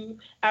have to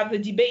have a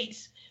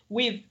debate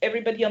with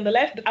everybody on the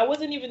left. I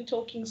wasn't even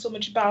talking so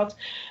much about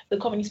the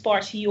Communist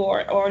Party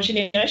or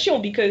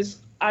Génération, because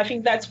I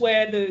think that's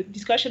where the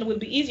discussion will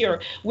be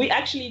easier. We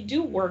actually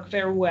do work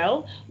very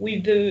well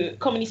with the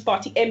Communist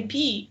Party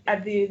MP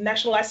at the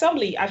National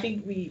Assembly. I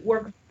think we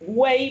work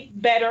way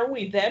better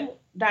with them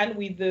than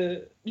with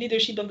the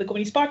leadership of the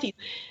Communist Party.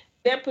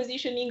 Their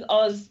positioning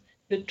as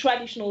the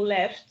traditional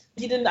left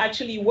didn't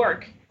actually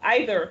work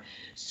either.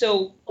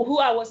 So who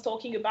I was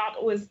talking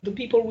about was the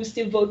people who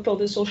still vote for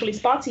the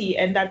Socialist Party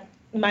and that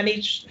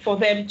managed for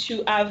them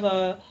to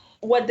have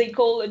what they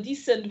call a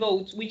decent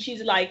vote, which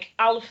is like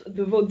half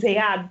the vote they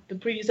had the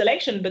previous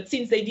election. But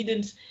since they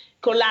didn't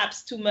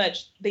collapse too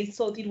much, they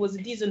thought it was a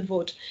decent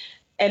vote.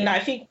 And I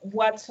think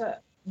what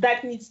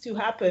that needs to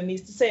happen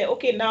is to say,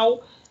 okay,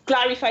 now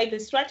clarify the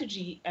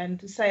strategy and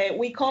to say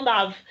we can't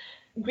have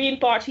Green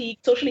Party,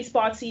 Socialist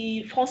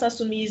Party, France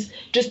Insoumise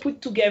just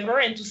put together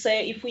and to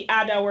say if we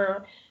add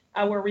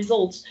our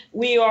results,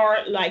 we are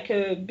like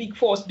a big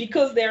force,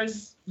 because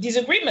there's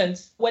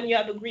disagreements when you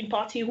have a Green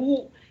Party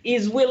who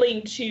is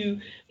willing to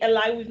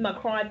ally with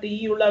Macron at the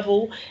EU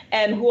level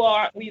and who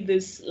are with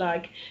this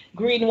like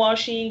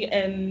greenwashing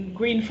and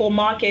green for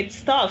market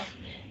stuff.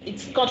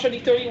 It's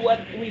contradictory with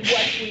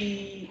what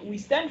we we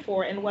stand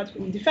for and what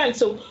we defend.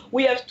 So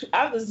we have to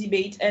have this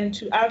debate and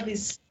to have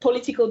this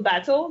political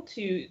battle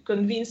to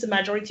convince the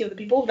majority of the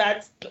people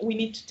that we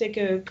need to take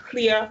a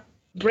clear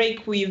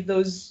break with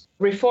those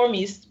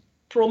reformist,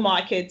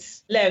 pro-market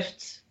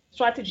left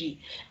strategy.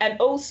 And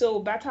also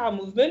Bata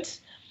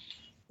movement,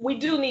 we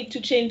do need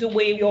to change the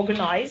way we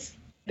organize.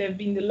 There have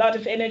been a lot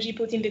of energy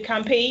put in the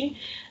campaign,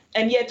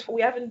 and yet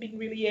we haven't been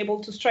really able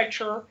to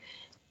structure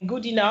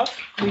good enough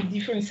with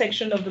different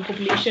sections of the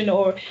population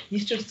or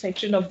different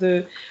section of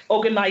the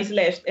organized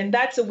left. And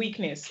that's a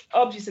weakness.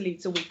 Obviously,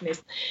 it's a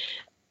weakness.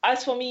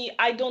 As for me,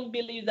 I don't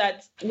believe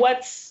that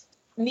what's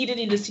needed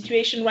in the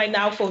situation right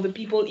now for the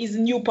people is a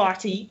new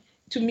party.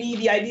 To me,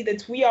 the idea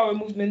that we are a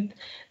movement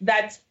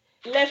that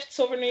left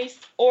sovereignist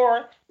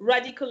or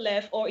radical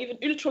left or even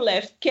ultra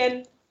left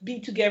can be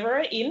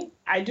together in.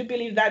 I do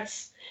believe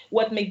that's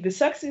what made the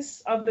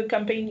success of the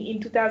campaign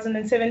in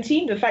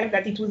 2017, the fact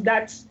that it was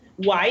that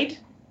wide.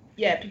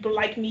 Yeah, people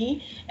like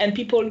me and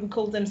people who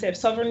call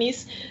themselves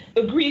sovereignists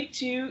agreed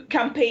to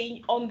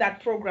campaign on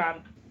that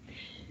program.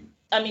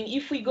 I mean,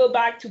 if we go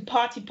back to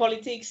party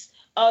politics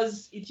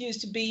as it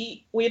used to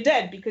be, we're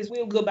dead because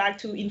we'll go back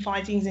to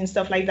infightings and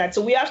stuff like that.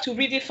 So we have to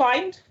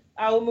redefine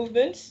our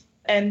movement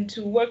and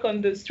to work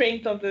on the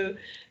strength of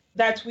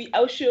that we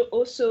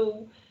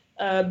also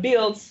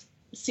built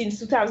since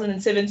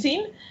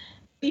 2017.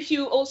 If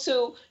you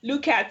also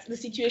look at the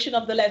situation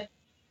of the left,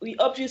 we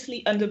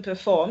obviously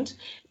underperformed.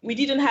 We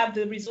didn't have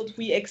the result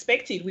we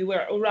expected. We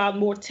were around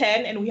more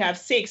 10 and we have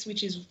 6,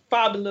 which is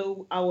far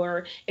below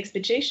our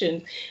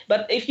expectation.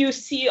 But if you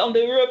see on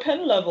the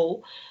European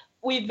level,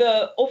 with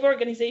the other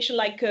organization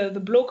like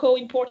the Bloco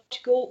in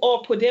Portugal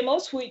or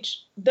Podemos,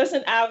 which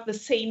doesn't have the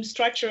same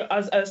structure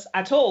as us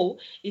at all.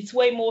 It's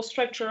way more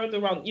structured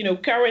around,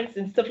 currents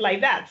and stuff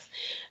like that.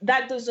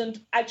 That doesn't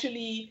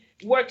actually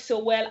work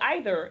so well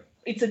either.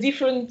 It's a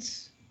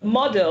different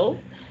model,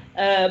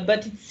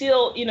 but it's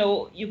still,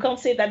 you can't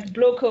say that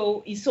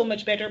Bloco is so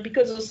much better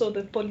because also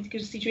the political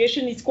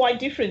situation is quite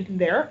different in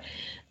there.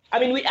 I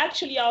mean, we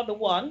actually are the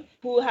one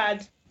who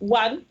had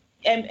one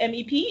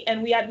MEP,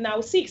 and we had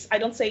now 6. I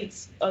don't say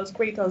it's as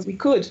great as we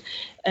could,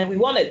 and we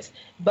want it,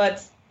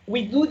 but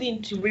we do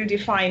need to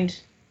redefine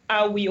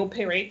how we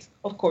operate,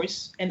 of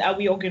course, and how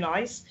we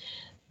organize.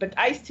 But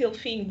I still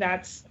think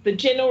that the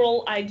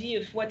general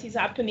idea of what is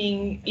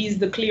happening is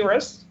the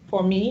clearest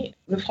for me,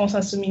 the France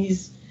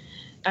Insoumise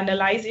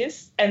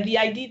analysis, and the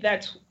idea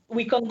that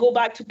we can go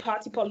back to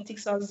party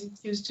politics as it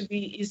used to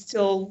be is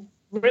still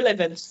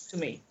relevant to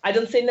me. I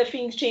don't say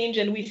nothing's changed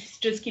and we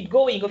just keep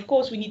going. Of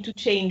course, we need to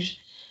change.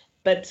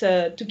 But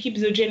to keep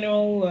the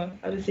general,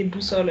 I would say,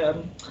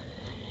 boussole.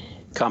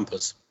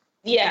 Campus.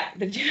 Yeah,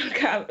 the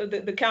general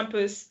the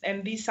campus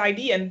and this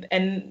idea.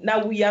 And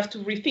now we have to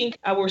rethink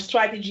our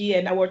strategy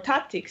and our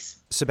tactics.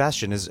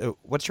 Sebastian,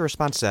 what's your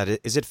response to that?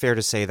 Is it fair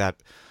to say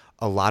that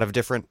a lot of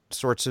different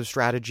sorts of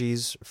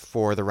strategies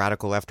for the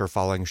radical left are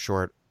falling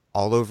short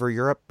all over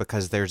Europe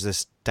because there's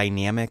this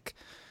dynamic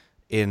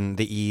in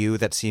the EU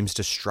that seems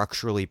to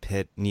structurally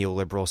pit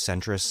neoliberal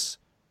centrists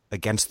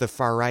against the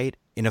far right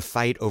in a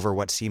fight over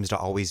what seems to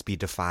always be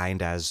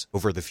defined as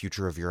over the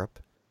future of Europe?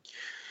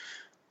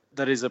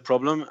 That is a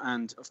problem.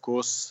 And of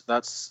course,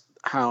 that's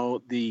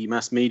how the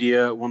mass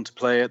media want to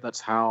play it.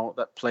 That's how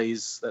that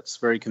plays. That's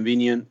very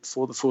convenient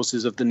for the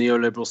forces of the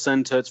neoliberal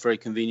center. It's very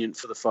convenient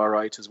for the far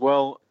right as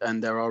well.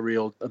 And there are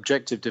real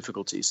objective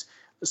difficulties.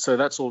 So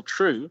that's all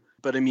true.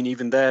 But I mean,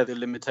 even there, the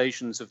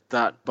limitations of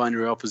that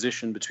binary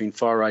opposition between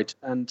far right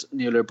and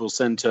neoliberal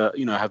center,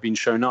 have been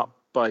shown up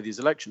by these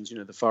elections.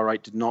 The far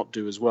right did not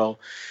do as well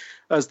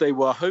as they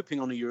were hoping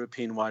on a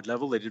European-wide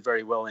level. They did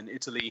very well in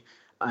Italy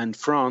and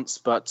France,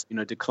 but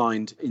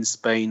declined in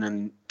Spain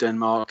and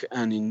Denmark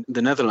and in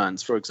the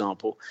Netherlands, for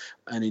example,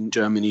 and in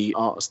Germany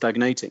are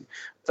stagnating.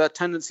 That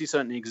tendency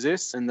certainly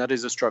exists, and that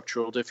is a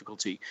structural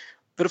difficulty.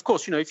 But of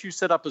course, if you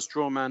set up a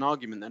straw man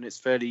argument, then it's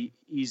fairly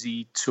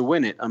easy to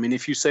win it. I mean,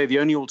 if you say the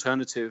only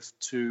alternative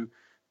to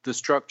the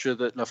structure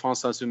that La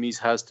France Insoumise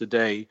has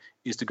today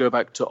is to go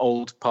back to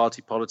old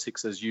party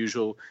politics as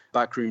usual,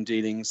 backroom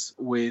dealings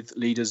with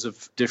leaders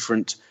of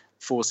different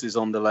forces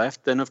on the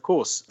left, then of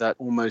course that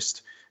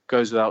almost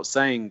goes without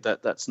saying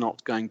that that's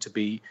not going to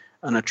be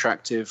an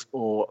attractive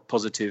or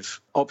positive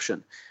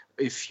option.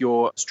 If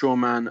your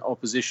strawman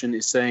opposition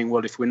is saying,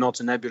 well, if we're not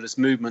a nebulous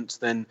movement,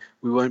 then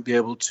we won't be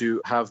able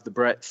to have the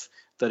breadth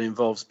that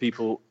involves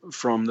people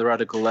from the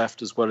radical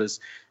left as well as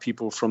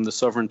people from the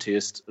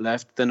sovereigntyist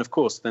left, then of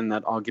course, then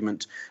that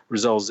argument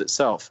resolves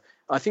itself.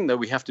 I think that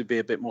we have to be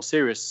a bit more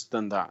serious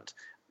than that.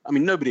 I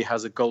mean, nobody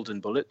has a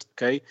golden bullet,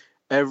 okay?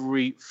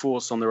 Every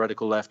force on the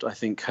radical left, I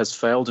think, has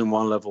failed in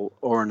one level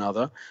or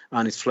another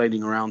and is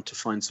flailing around to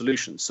find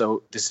solutions.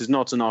 So this is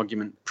not an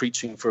argument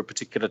preaching for a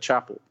particular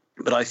chapel.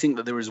 But I think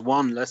that there is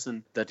one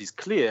lesson that is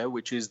clear,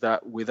 which is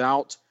that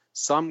without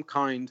some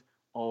kind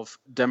of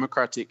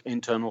democratic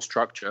internal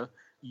structure,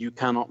 you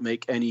cannot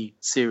make any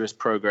serious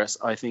progress,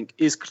 I think,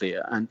 is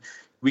clear. And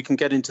we can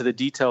get into the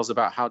details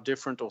about how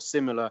different or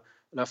similar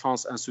La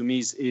France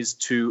Insoumise is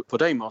to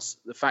Podemos,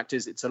 the fact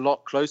is it's a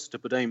lot closer to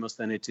Podemos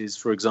than it is,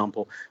 for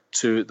example,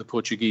 to the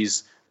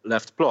Portuguese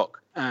left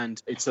bloc.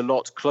 And it's a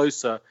lot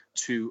closer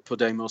to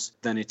Podemos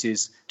than it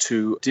is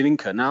to Die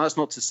Linke. Now, that's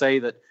not to say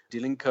that Die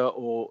Linke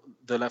or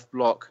the left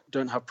bloc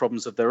don't have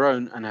problems of their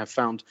own and have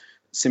found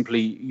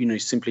simply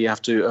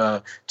have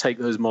to take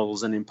those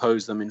models and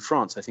impose them in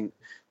France. I think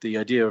the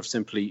idea of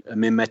simply a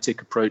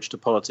mimetic approach to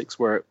politics,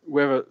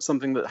 wherever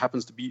something that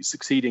happens to be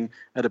succeeding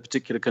at a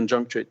particular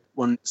conjuncture,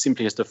 one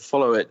simply has to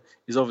follow it,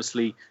 is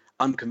obviously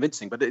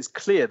unconvincing. But it's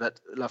clear that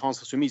La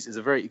France Insoumise is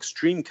a very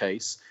extreme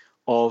case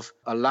of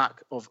a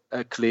lack of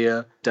a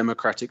clear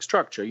democratic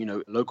structure.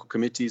 Local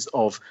committees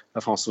of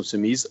La France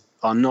Insoumise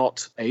are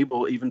not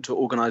able even to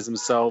organize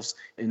themselves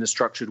in a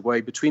structured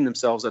way between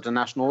themselves at a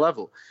national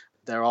level.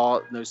 There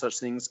are no such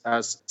things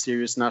as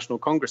serious national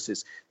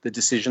congresses. The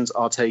decisions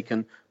are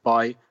taken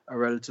by a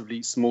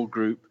relatively small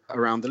group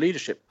around the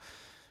leadership.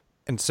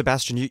 And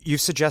Sebastian,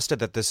 you've suggested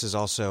that this is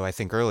also, I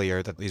think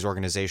earlier, that these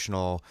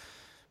organizational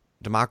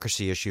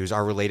democracy issues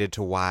are related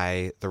to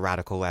why the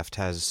radical left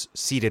has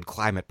ceded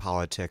climate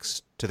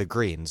politics to the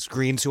Greens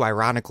who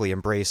ironically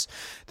embrace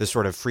the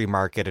sort of free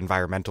market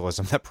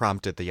environmentalism that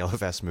prompted the Yellow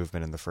Vest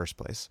movement in the first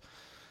place.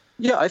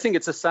 Yeah, I think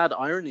it's a sad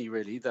irony,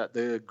 really, that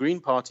the Green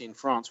Party in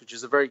France, which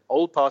is a very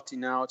old party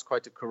now, it's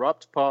quite a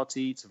corrupt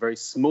party, it's a very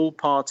small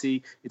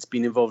party, it's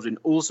been involved in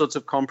all sorts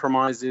of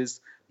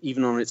compromises,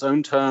 even on its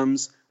own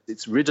terms.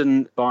 It's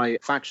ridden by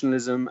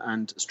factionalism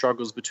and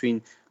struggles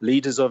between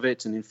leaders of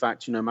it. And in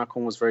fact,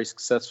 Macron was very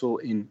successful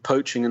in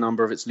poaching a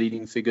number of its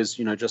leading figures,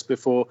 just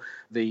before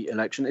the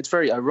election. It's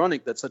very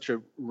ironic that such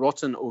a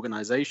rotten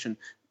organization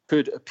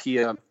could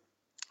appear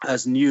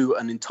as new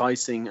and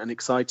enticing and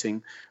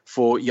exciting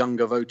for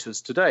younger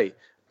voters today.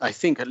 I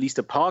think at least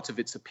a part of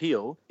its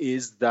appeal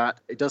is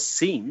that it does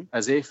seem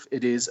as if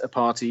it is a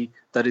party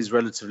that is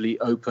relatively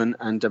open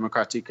and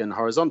democratic and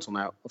horizontal.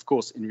 Now, of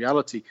course, in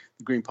reality,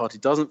 the Green Party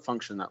doesn't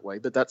function that way,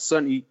 but that's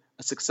certainly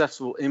a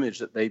successful image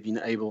that they've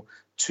been able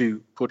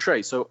to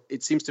portray. So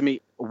it seems to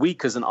me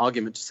weak as an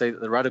argument to say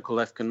that the radical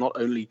left can not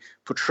only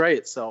portray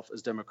itself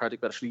as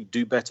democratic, but actually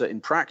do better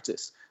in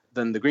practice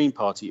than the Green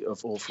Party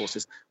of all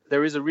forces.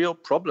 There is a real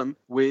problem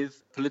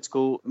with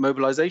political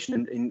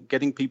mobilization in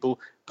getting people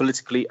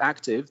politically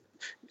active.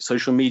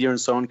 Social media and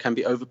so on can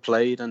be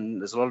overplayed, and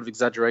there's a lot of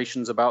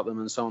exaggerations about them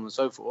and so on and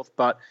so forth.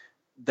 But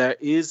there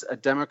is a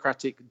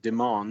democratic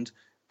demand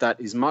that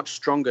is much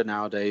stronger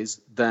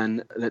nowadays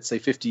than, let's say,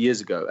 50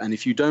 years ago. And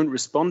if you don't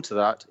respond to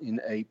that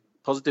in a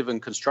positive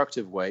and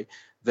constructive way,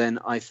 then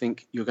I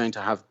think you're going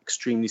to have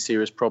extremely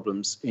serious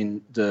problems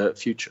in the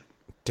future.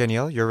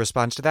 Danielle, your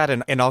response to that,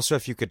 and also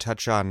if you could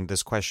touch on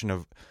this question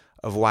of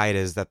why it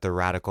is that the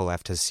radical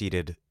left has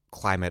ceded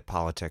climate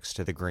politics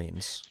to the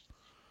Greens.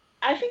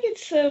 I think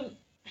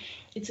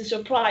it's a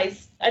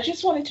surprise. I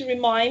just wanted to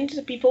remind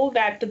the people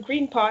that the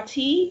Green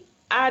Party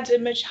had a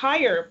much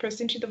higher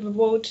percentage of the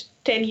vote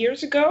 10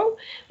 years ago.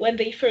 When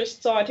they first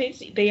started,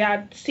 they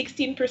had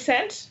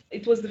 16%.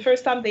 It was the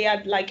first time they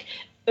had like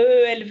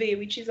ELV,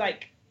 which is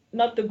like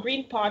not the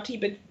Green Party,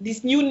 but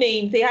this new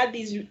name. They had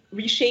this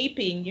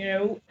reshaping,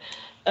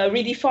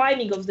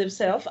 redefining of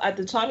themselves at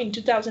the time in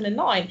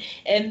 2009.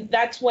 And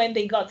that's when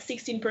they got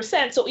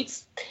 16%. So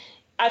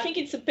I think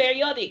it's a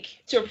periodic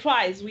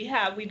surprise we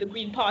have with the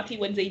Green Party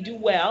when they do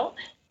well.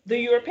 The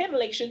European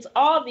elections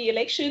are the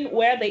election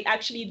where they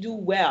actually do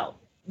well.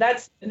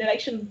 That's an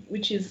election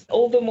which is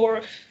all the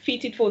more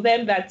fitted for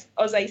them that,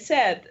 as I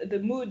said, the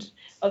mood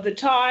of the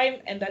time,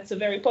 and that's a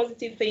very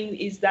positive thing,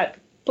 is that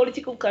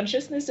political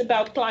consciousness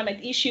about climate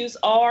issues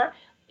are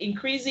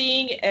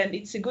increasing, and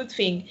it's a good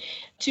thing.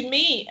 To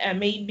me, I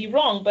may be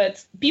wrong,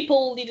 but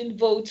people didn't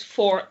vote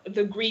for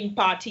the Green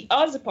Party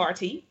as a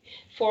party.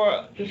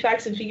 For the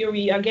facts and figure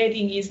we are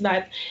getting is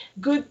that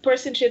good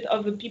percentage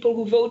of the people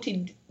who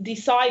voted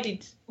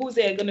decided who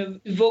they're going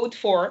to vote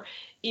for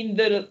in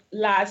the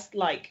last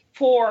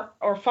 4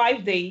 or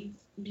 5 days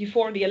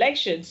before the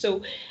election.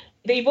 So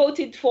they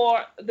voted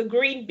for the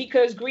Green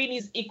because Green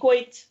is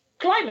equate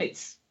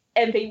climate,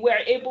 and they were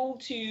able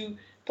to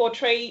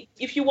portray,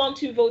 if you want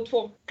to vote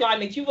for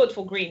climate, you vote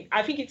for Green.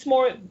 I think it's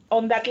more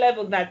on that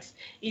level that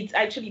it's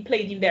actually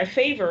played in their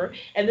favor.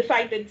 And the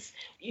fact that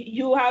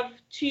you have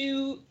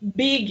two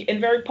big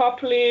and very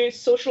popular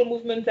social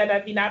movements that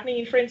have been happening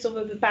in France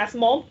over the past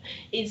month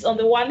is, on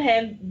the one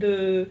hand,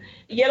 the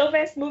Yellow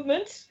Vest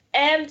movement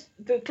and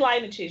the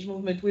climate change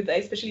movement, with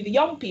especially the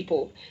young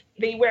people.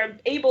 They were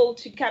able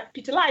to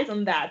capitalize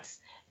on that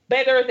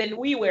better than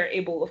we were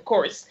able, of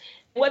course.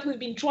 What we've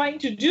been trying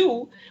to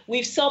do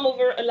with some of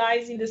our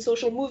allies in the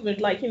social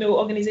movement,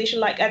 organization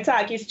like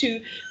ATTAC, is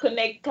to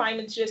connect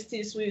climate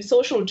justice with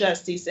social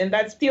justice. And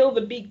that's still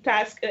the big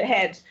task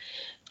ahead.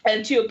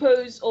 And to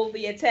oppose all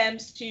the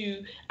attempts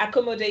to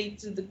accommodate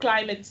the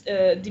climate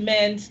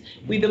demands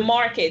with the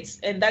markets.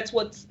 And that's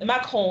what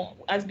Macron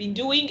has been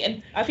doing.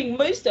 And I think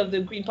most of the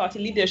Green Party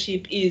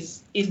leadership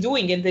is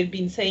doing. And they've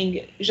been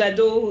saying, Jadot,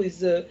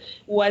 who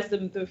was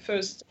the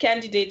first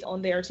candidate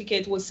on their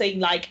ticket, was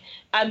saying,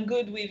 I'm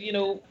good with,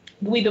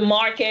 with the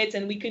market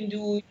and we can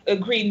do a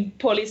green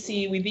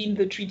policy within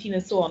the treaty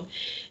and so on.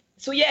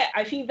 So yeah,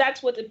 I think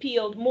that's what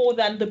appealed more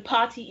than the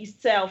party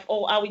itself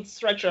or how it's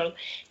structured.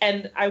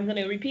 And I'm going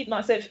to repeat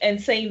myself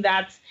and saying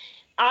that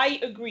I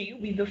agree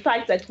with the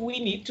fact that we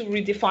need to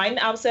redefine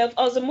ourselves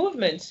as a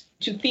movement,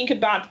 to think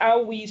about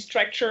how we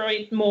structure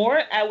it more,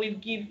 how we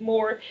give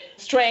more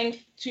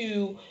strength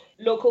to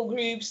local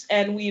groups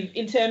and with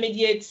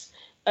intermediate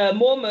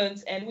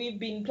moments. And we've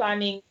been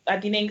planning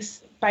at the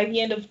next, by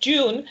the end of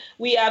June,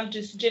 we have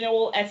just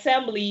General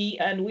Assembly,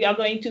 and we are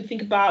going to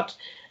think about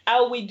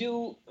how we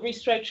do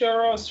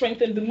restructure or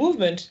strengthen the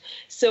movement.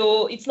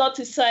 So it's not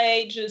to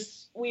say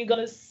just we're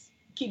going to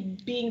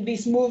keep being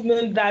this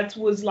movement that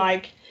was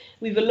like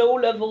with a low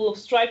level of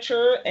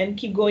structure and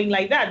keep going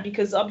like that,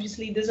 because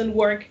obviously it doesn't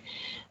work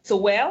so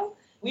well.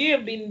 We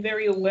have been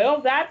very aware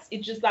of that.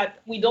 It's just that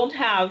we don't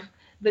have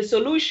the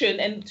solution.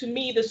 And to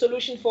me, the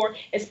solution for,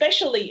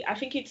 especially, I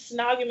think it's an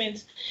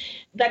argument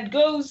that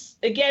goes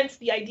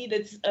against the idea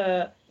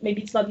that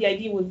maybe it's not the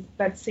idea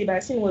that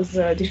Sébastien was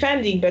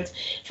defending, but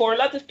for a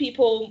lot of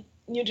people,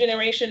 new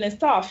generation and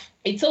stuff,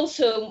 it's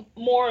also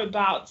more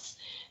about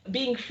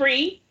being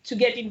free to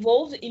get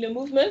involved in a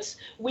movement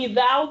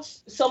without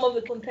some of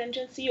the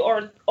contingency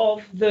or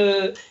of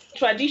the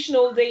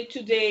traditional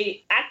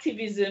day-to-day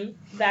activism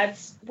that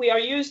we are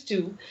used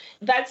to.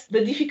 That's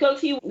the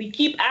difficulty we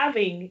keep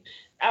having,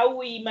 how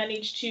we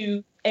manage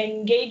to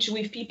engage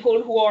with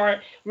people who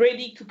are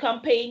ready to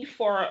campaign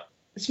for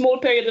a small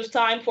period of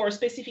time for a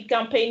specific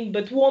campaign,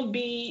 but won't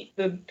be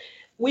the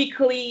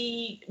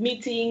weekly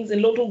meetings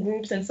and local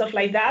groups and stuff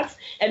like that,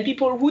 and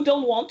people who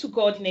don't want to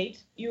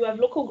coordinate. You have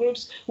local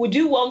groups who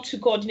do want to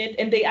coordinate,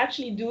 and they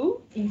actually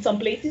do in some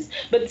places,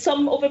 but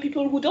some other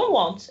people who don't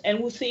want and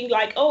who think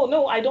like, oh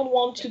no, I don't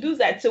want to do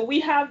that. So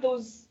we have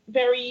those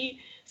very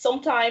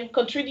sometimes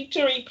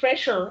contradictory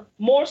pressure,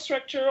 more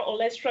structure or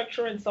less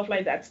structure and stuff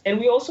like that. And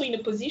we're also in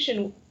a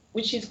position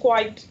which is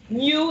quite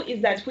new,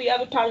 is that we have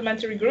a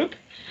parliamentary group,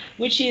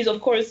 which is, of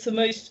course, the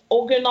most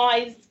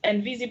organized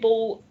and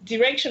visible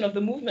direction of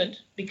the movement,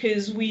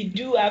 because we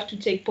do have to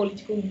take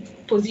political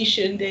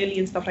position daily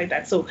and stuff like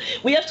that. So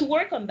we have to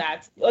work on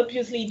that.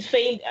 Obviously, it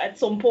failed at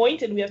some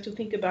point, and we have to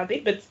think about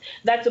it, but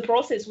that's the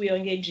process we are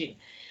engaging.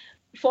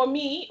 For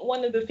me,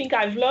 one of the things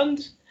I've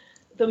learned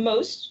the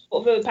most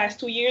over the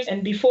past 2 years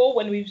and before,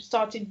 when we've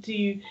started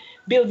to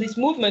build this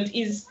movement,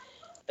 is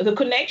the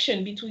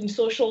connection between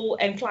social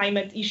and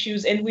climate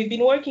issues. And we've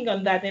been working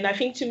on that. And I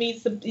think to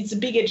me, it's a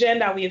big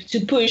agenda we have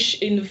to push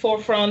in the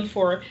forefront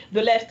for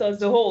the left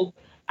as a whole.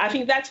 I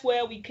think that's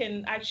where we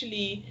can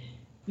actually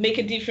make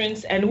a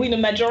difference and win a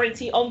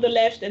majority on the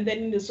left and then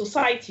in the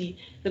society,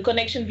 the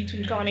connection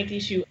between climate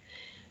issue.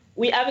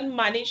 We haven't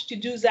managed to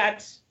do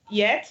that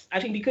yet.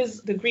 I think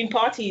because the Green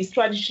Party is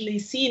traditionally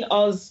seen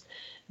as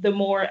the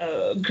more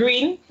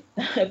green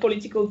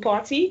political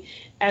party,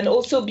 and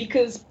also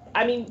because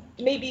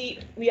maybe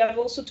we have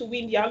also to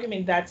win the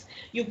argument that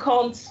you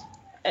can't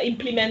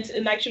implement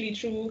an actually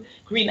true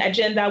green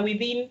agenda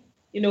within,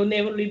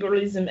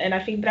 neoliberalism. And I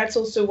think that's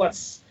also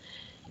what's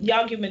the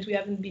argument we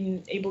haven't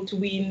been able to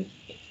win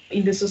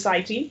in the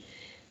society.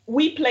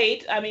 We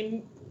played,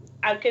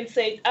 I can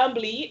say it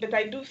humbly, but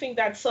I do think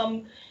that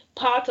some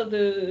part of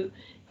the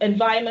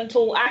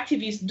environmental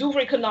activists do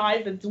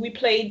recognize that we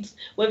played,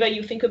 whether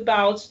you think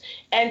about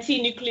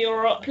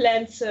anti-nuclear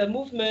plants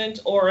movement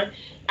or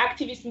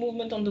activist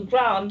movement on the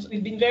ground,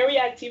 we've been very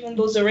active in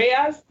those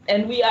areas,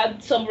 and we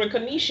had some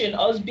recognition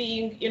as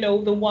being,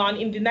 the one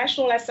in the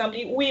National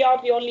Assembly. We are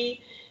the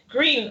only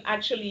green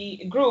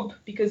actually group,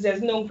 because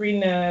there's no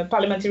green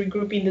parliamentary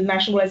group in the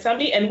National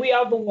Assembly, and we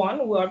are the one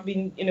who have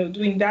been,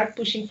 doing that,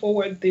 pushing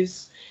forward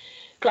this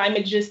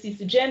climate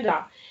justice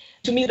agenda.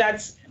 To me,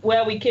 that's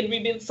where we can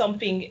rebuild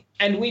something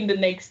and win the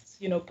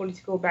next,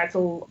 political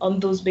battle on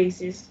those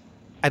bases.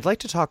 I'd like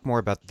to talk more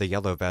about the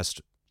Yellow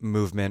Vest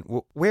movement.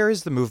 Where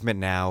is the movement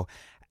now?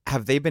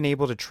 Have they been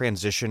able to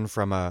transition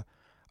from a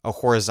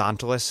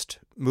horizontalist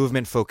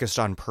movement focused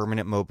on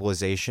permanent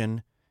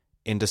mobilization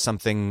into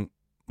something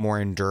more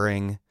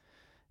enduring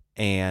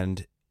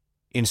and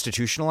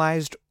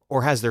institutionalized?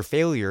 Or has their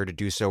failure to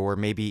do so, or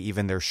maybe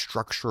even their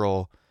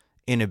structural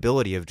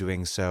inability of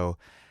doing so,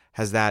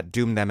 has that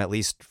doomed them, at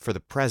least for the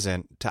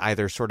present, to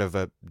either sort of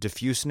a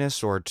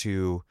diffuseness or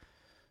to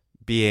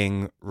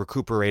being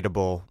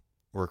recuperable,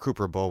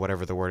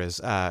 whatever the word is,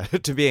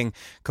 to being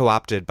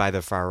co-opted by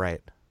the far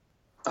right?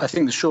 I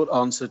think the short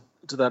answer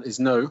to that is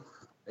no.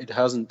 It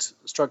hasn't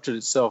structured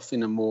itself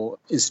in a more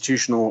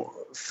institutional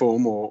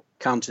form or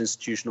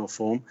counter-institutional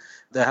form.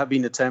 There have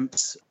been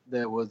attempts.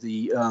 There were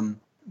the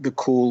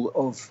call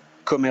of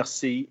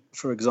Commercy,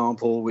 for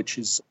example, which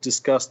is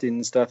discussed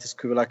in Stathis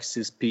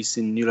Kouvouliakis' piece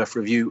in New Left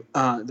Review,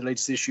 the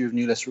latest issue of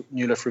New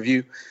Left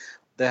Review.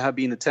 There have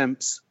been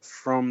attempts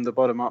from the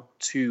bottom up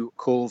to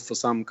call for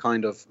some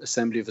kind of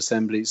assembly of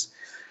assemblies,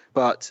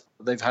 but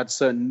they've had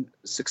certain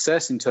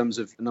success in terms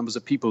of the numbers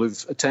of people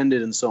who've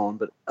attended and so on.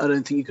 But I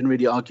don't think you can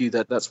really argue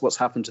that that's what's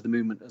happened to the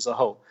movement as a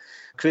whole.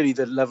 Clearly,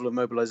 the level of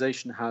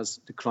mobilization has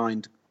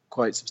declined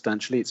quite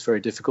substantially. It's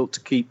very difficult to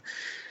keep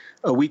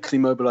a weekly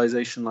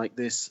mobilization like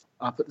this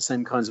up at the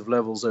same kinds of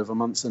levels over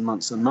months and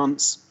months and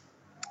months.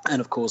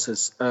 And of course,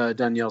 as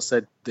Danielle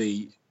said,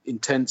 the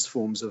intense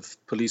forms of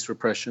police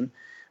repression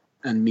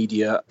and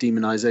media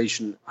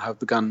demonization have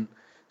begun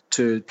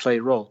to play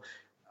a role.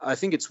 I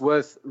think it's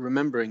worth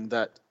remembering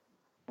that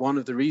one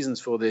of the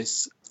reasons for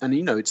this, and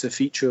it's a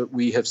feature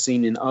we have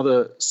seen in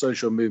other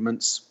social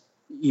movements,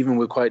 even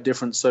with quite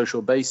different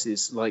social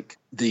bases, like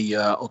the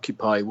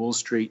Occupy Wall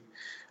Street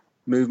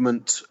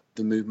movement,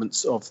 the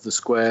movements of the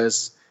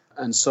squares,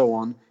 and so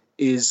on,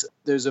 is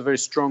there's a very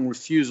strong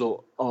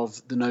refusal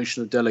of the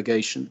notion of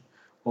delegation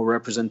or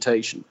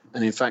representation.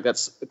 And in fact,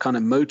 that's a kind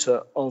of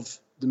motor of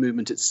the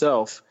movement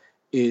itself,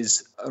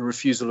 is a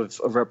refusal of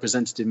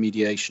representative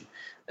mediation.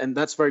 And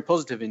that's very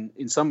positive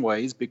in some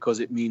ways, because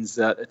it means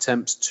that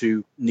attempts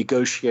to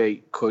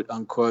negotiate, quote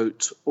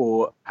unquote,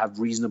 or have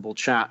reasonable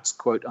chats,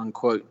 quote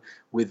unquote,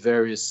 with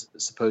various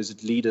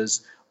supposed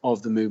leaders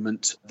of the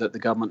movement that the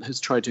government has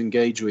tried to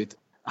engage with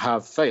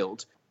have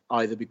failed,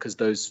 either because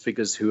those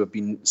figures who have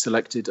been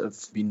selected have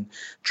been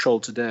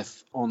trolled to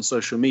death on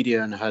social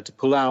media and had to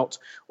pull out,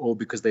 or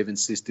because they've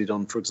insisted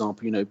on, for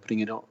example,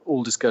 putting it on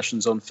all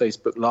discussions on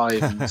Facebook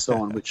Live and so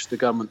on, which the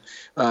government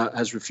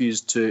has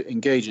refused to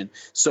engage in.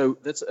 So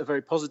that's a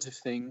very positive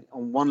thing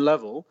on one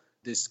level,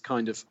 this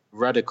kind of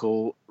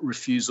radical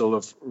refusal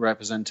of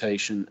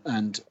representation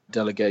and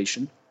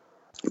delegation.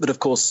 But of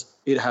course,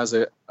 it has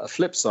a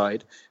flip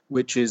side,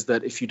 which is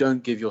that if you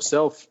don't give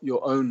yourself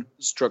your own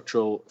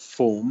structural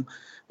form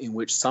in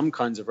which some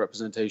kinds of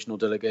representation or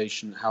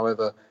delegation,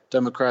 however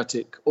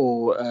democratic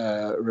or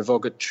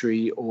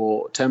revocatory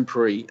or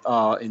temporary,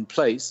 are in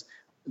place,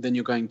 then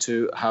you're going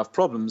to have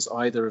problems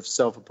either of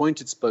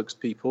self-appointed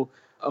spokespeople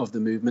of the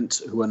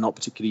movement who are not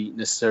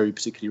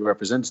particularly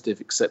representative,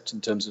 except in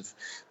terms of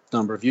the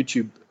number of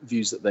YouTube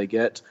views that they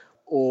get,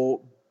 or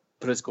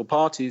political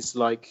parties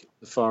like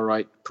the far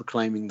right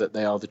proclaiming that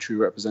they are the true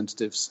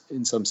representatives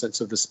in some sense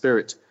of the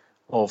spirit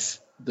of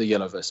the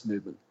Yellow Vest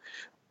movement.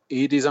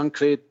 It is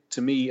unclear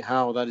to me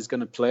how that is going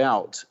to play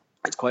out.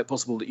 It's quite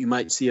possible that you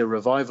might see a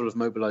revival of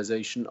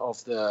mobilization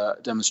of the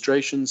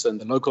demonstrations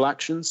and the local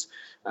actions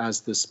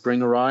as the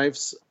spring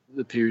arrives,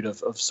 the period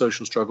of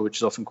social struggle, which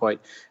is often quite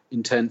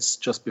intense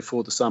just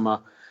before the summer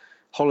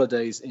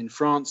holidays in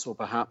France, or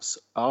perhaps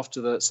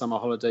after the summer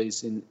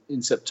holidays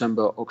in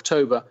September,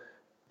 October.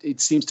 It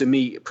seems to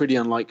me pretty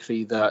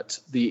unlikely that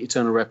the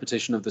eternal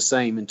repetition of the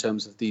same in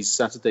terms of these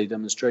Saturday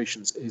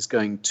demonstrations is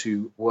going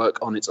to work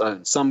on its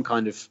own. Some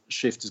kind of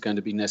shift is going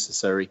to be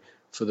necessary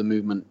for the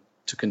movement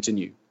to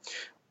continue.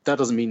 That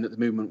doesn't mean that the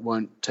movement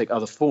won't take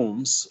other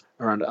forms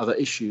around other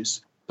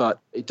issues,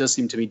 but it does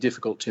seem to me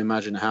difficult to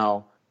imagine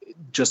how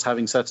just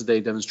having Saturday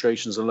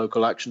demonstrations and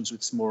local actions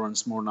with smaller and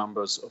smaller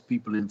numbers of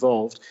people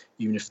involved,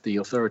 even if the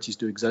authorities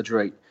do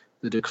exaggerate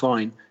the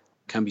decline,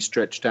 can be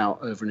stretched out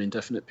over an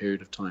indefinite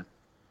period of time.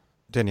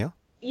 Danielle?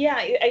 Yeah,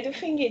 I do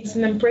think it's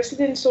an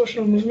unprecedented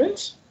social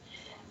movement,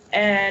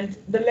 and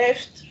the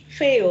left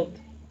failed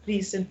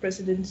this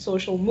unprecedented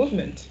social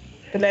movement.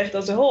 The left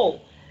as a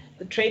whole,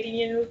 the trade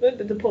union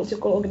movement, the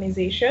political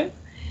organization,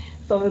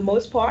 for the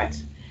most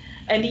part,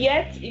 and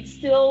yet it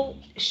still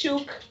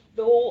shook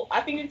the whole.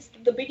 I think it's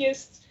the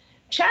biggest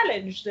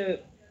challenge the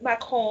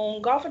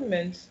Macron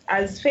government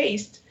has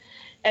faced,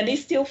 and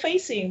is still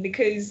facing,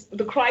 because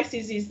the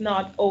crisis is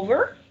not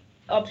over.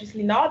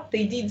 Obviously not.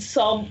 They did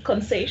some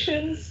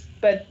concessions,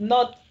 but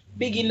not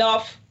big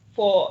enough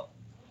for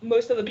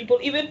most of the people,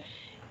 even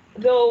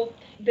though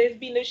there's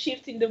been a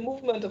shift in the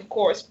movement, of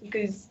course,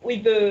 because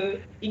with the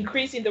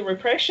increase in the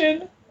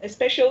repression,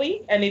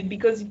 especially, and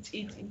because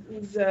it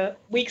was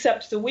weeks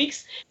after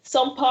weeks,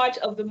 some part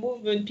of the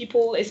movement,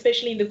 people,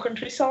 especially in the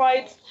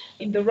countryside,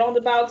 in the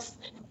roundabouts,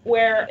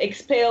 were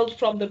expelled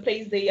from the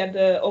place they had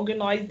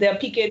organized their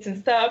pickets and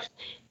stuff.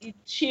 It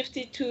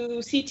shifted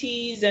to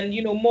cities and,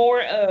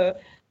 more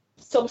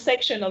some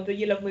section of the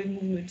Yellow Vest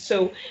movement.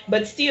 So,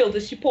 but still,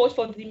 the support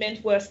for the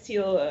demand was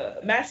still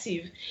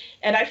massive.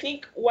 And I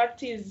think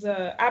what is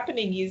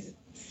happening is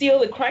still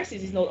the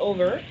crisis is not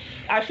over.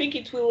 I think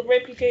it will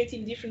replicate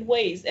in different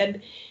ways.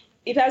 And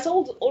it has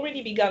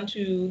already begun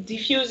to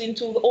diffuse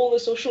into all the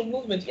social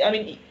movements. I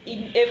mean,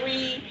 in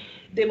every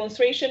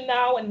demonstration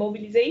now and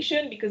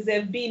mobilization, because there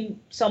have been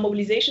some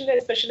mobilization,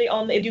 especially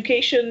on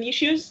education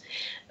issues,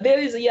 there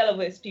is a Yellow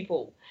Vest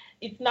people.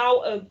 It's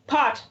now a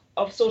part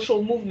of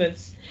social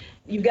movements.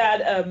 You got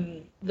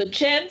the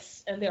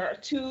chants, and there are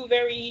two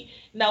very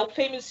now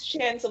famous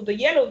chants of the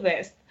Yellow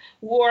Vest,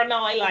 who are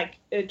now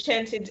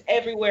chanted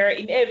everywhere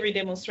in every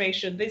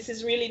demonstration. This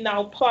is really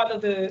now part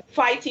of the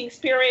fighting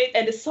spirit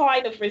and a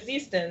sign of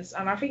resistance.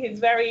 And I think it's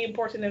very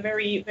important and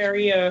very,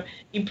 very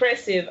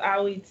impressive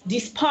how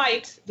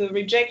despite the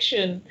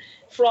rejection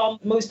from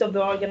most of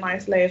the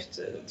organized left,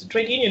 the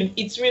trade union,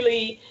 it's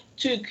really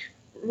took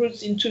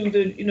roots into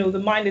the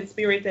mind and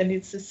spirit, and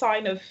it's a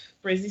sign of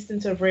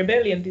resistance, of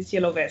rebellion, this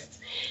Yellow Vest.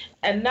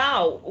 And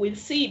now we'll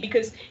see,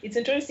 because it's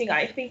interesting,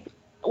 I think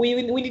we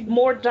need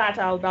more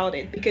data about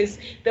it, because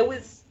there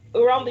was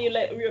around the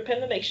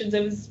European elections,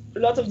 there was a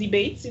lot of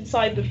debates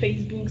inside the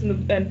Facebooks,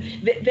 and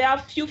there are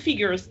few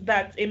figures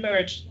that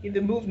emerged in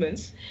the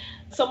movements.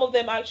 Some of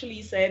them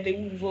actually said they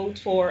would vote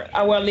for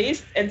our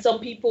list, and some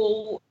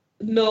people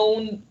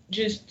known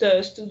just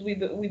stood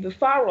with the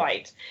far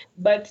right.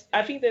 But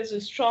I think there's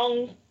a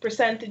strong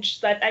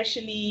percentage that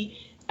actually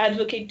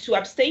advocate to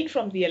abstain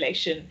from the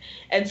election,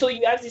 and so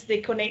you have this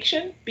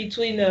disconnection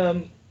between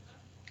a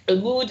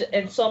mood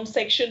and some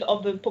section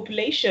of the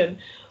population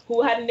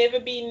who had never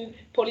been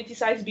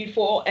politicized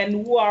before and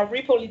who are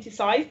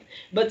repoliticized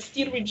but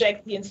still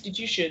reject the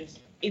institutions.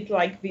 It's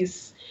like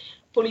this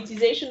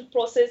politicization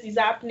process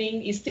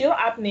is still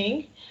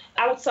happening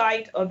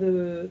outside of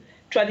the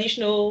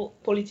traditional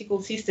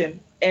political system.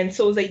 And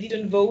so they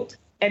didn't vote.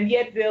 And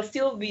yet there's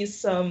still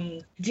this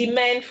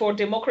demand for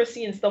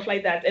democracy and stuff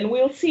like that. And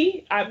we'll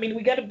see. I mean,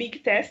 we got a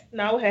big test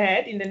now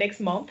ahead in the next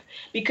month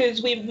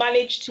because we've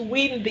managed to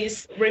win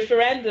this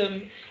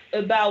referendum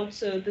about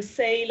the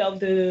sale of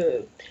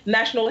the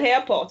national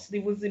airports.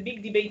 There was a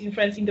big debate in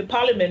France in the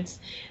parliament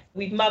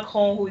with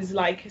Macron, who is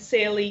like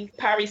selling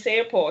Paris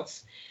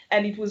airports.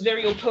 And it was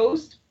very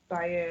opposed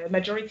by a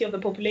majority of the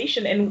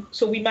population. And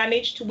so we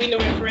managed to win a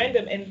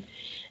referendum. And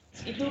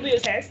it will be a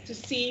test to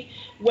see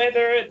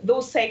whether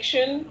those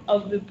sections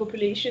of the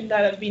population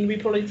that have been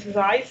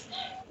repoliticized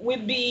will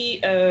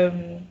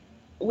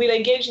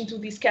engage into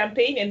this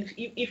campaign. And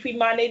if we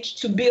manage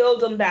to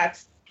build on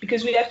that,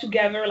 because we have to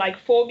gather like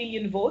 4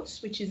 million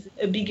votes, which is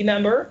a big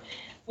number,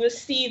 we'll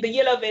see the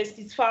yellow vest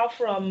is far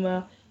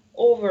from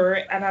over,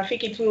 and I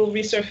think it will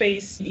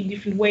resurface in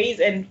different ways.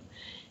 And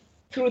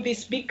through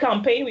this big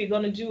campaign we're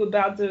going to do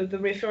about the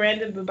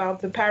referendum about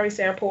the Paris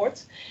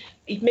airport,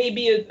 it may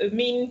be a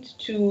means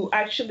to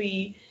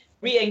actually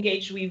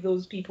re-engage with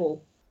those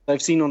people.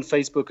 I've seen on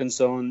Facebook and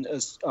so on an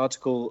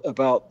article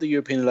about the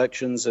European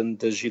elections and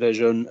the Gilets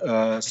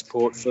jaunes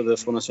support for the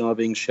Front National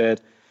being shared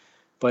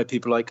by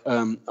people like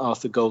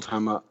Arthur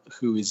Goldhammer,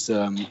 who is,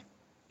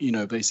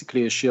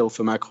 basically a shill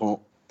for Macron.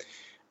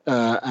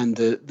 And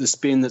the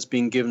spin that's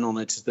being given on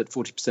it is that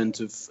 40%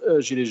 of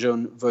Gilets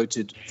jaunes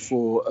voted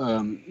for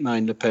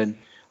Marine Le Pen.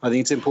 I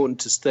think it's important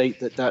to state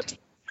that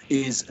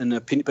is an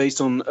opinion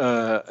based on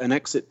an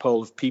exit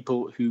poll of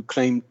people who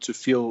claim to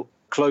feel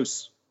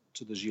close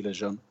to the Gilets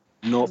jaunes,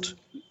 not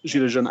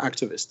Gilets jaunes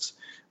activists.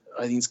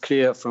 I think it's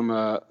clear from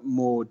a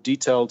more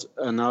detailed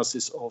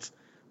analysis of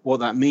what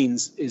that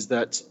means is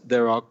that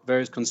there are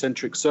various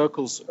concentric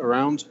circles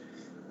around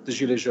the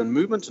Gilets jaunes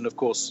movement. And of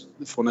course,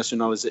 the Front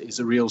National is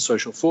a real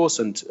social force.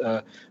 And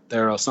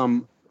there are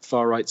some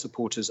far-right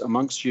supporters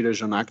amongst Gilets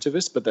jaunes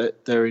activists,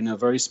 but they're in a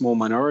very small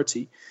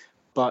minority.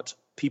 But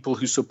people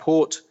who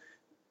support,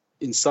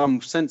 in some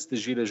sense, the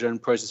Gilets jaunes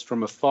process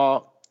from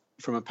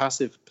a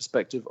passive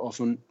perspective,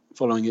 often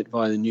following it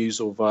via the news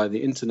or via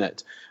the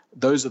internet,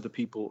 those are the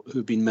people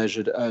who've been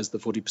measured as the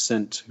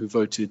 40% who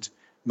voted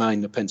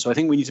Marine Le Pen. So I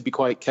think we need to be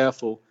quite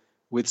careful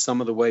with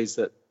some of the ways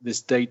that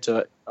this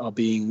data are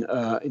being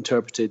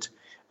interpreted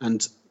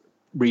and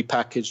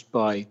repackaged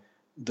by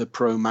the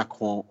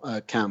pro-Macron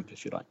camp,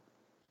 if you like.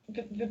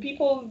 The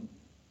people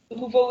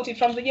who voted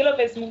from the Yellow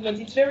Vest movement,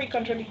 it's very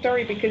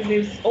contradictory because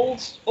there's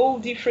all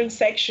different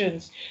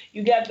sections.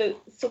 You get the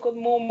so-called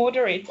more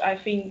moderate, I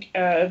think,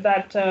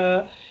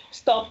 that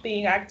stopped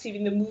being active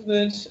in the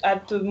movement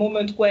at the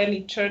moment when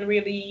it turned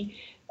really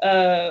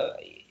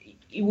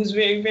it was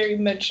very, very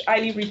much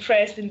highly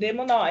repressed and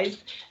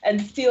demonized, and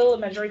still a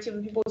majority of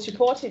the people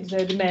supported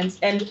the demands.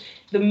 And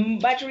the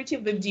majority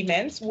of the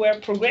demands were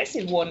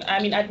progressive ones. I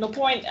mean, at no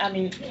point, there have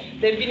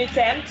been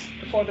attempts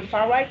for the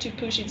far right to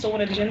push its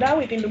own agenda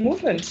within the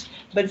movement,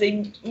 but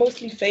they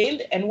mostly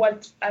failed. And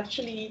what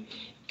actually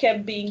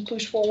kept being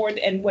pushed forward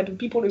and what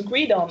people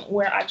agreed on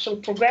were actual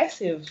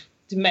progressive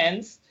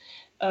demands.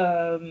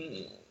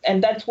 And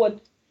that's what,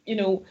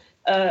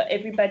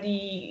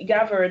 everybody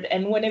gathered.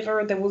 And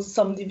whenever there was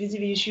some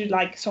divisive issue,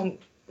 like some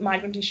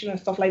migrant issue and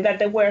stuff like that,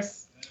 there were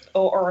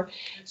or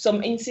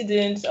some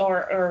incidents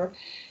or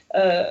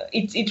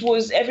it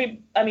was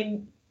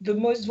the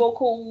most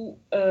vocal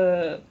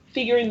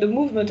figure in the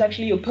movement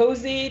actually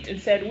opposed it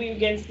and said we're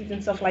against it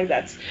and stuff like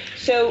that.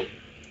 So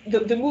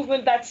the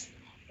movement that's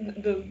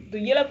the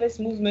Yellow Vest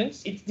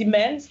movement, its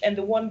demands, and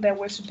the one that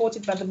were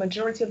supported by the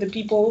majority of the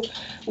people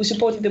who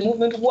supported the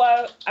movement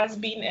has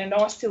been and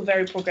are still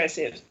very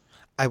progressive.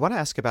 I want to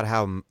ask about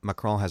how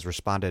Macron has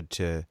responded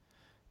to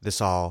this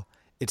all.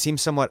 It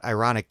seems somewhat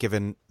ironic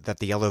given that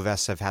the Yellow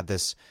Vests have had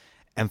this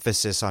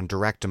emphasis on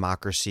direct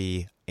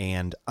democracy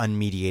and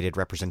unmediated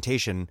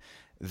representation,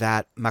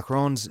 that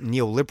Macron's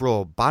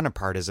neoliberal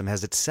Bonapartism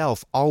has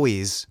itself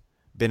always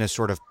been a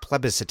sort of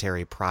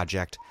plebiscitary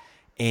project.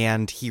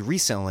 And he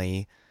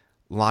recently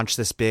launched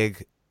this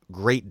big,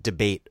 great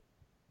debate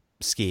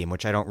scheme,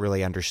 which I don't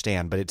really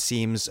understand, but it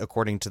seems,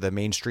 according to the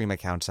mainstream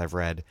accounts I've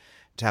read,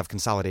 to have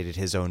consolidated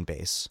his own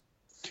base.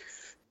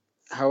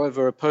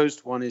 However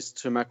opposed one is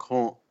to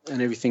Macron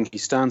and everything he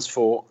stands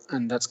for,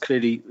 and that's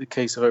clearly the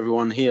case of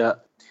everyone here,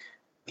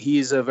 he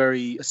is a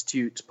very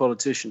astute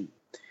politician.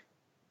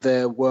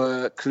 There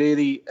were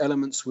clearly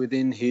elements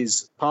within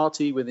his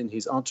party, within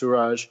his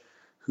entourage,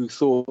 who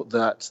thought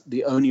that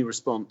the only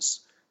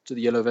response to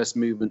the Yellow Vest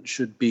movement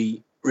should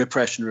be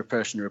repression,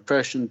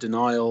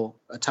 denial,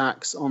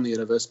 attacks on the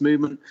Yellow Vest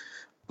movement.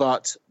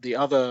 But the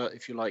other,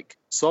 if you like,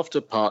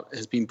 softer part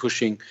has been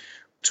pushing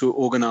to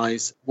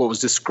organize what was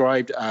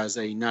described as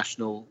a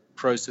national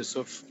process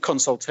of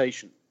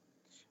consultation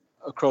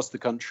across the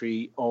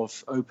country,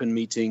 of open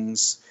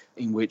meetings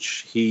in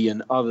which he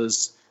and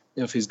others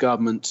of his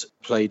government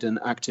played an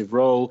active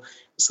role.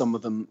 Some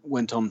of them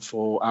went on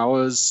for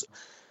hours.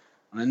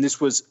 And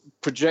this was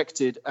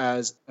projected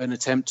as an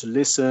attempt to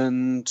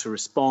listen, to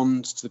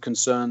respond to the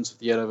concerns of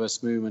the Yellow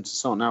Vest movement and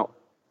so on. Now,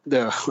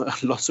 there are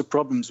lots of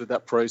problems with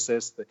that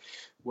process, the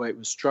way it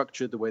was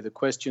structured, the way the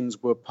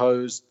questions were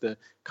posed, the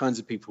kinds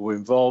of people who were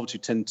involved, who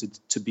tended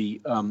to be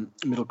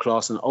middle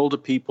class and older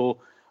people.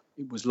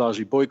 It was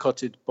largely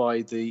boycotted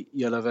by the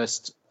Yellow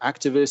Vest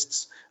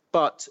activists,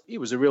 but it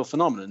was a real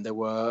phenomenon. There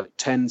were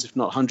tens, if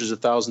not hundreds of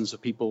thousands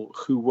of people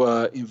who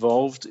were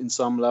involved in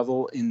some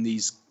level in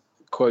these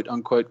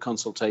quote-unquote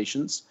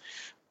consultations.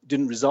 It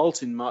didn't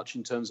result in much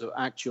in terms of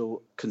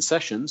actual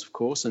concessions, of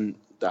course, and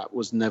that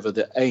was never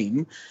the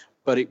aim.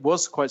 But it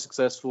was quite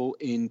successful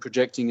in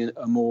projecting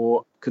a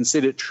more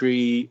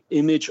conciliatory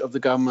image of the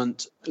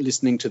government,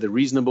 listening to the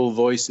reasonable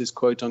voices,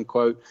 quote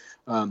unquote.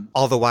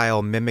 All the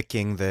while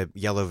mimicking the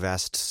Yellow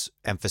Vests'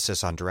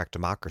 emphasis on direct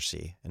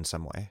democracy in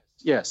some way.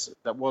 Yes,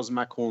 that was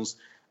Macron's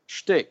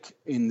shtick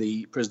in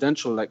the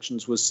presidential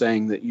elections, was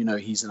saying that,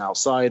 he's an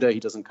outsider, he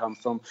doesn't come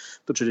from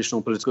the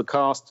traditional political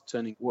caste,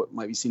 turning what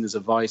might be seen as a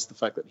vice, the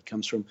fact that he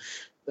comes from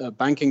a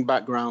banking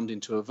background,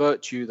 into a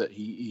virtue, that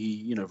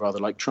he rather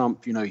like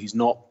Trump, he's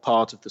not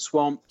part of the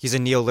swamp. He's a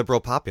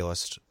neoliberal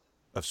populist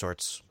of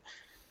sorts.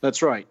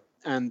 That's right.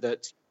 And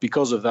that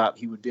because of that,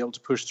 he would be able to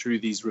push through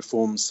these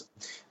reforms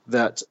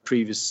that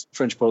previous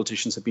French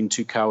politicians have been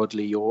too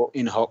cowardly or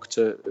in hoc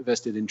to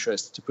vested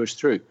interests to push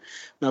through.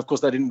 Now, of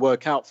course, that didn't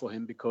work out for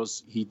him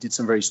because he did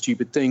some very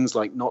stupid things,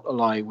 like not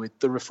ally with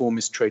the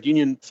reformist trade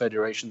union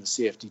federation, the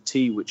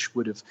CFDT, which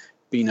would have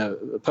been a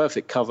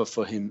perfect cover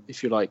for him,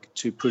 if you like,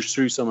 to push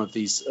through some of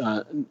these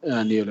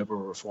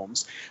neoliberal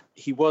reforms.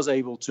 He was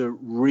able to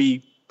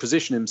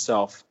reposition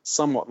himself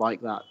somewhat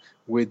like that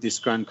with this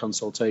grand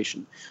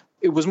consultation.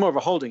 It was more of a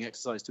holding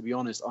exercise, to be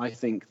honest, I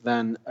think,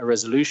 than a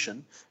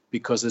resolution,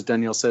 because, as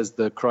Daniel says,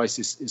 the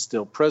crisis is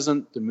still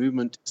present, the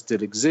movement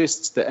still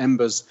exists, the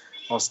embers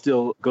are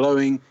still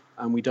glowing,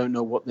 and we don't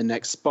know what the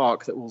next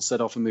spark that will set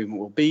off a movement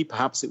will be.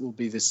 Perhaps it will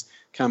be this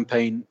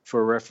campaign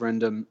for a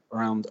referendum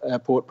around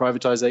airport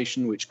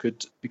privatization, which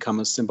could become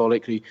a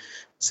symbolically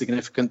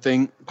significant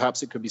thing.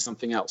 Perhaps it could be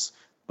something else.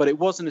 But it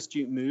was an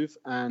astute move,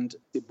 and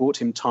it bought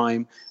him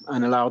time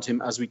and allowed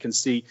him, as we can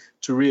see,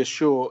 to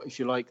reassure, if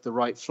you like, the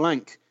right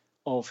flank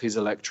of his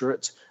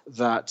electorate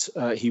that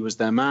he was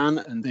their man,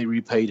 and they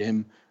repaid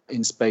him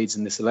in spades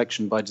in this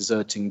election by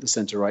deserting the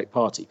centre-right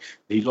party.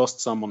 He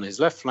lost some on his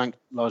left flank,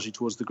 largely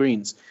towards the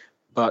Greens,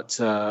 but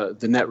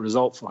the net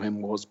result for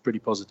him was pretty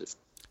positive.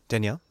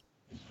 Danielle?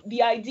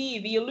 The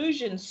idea, the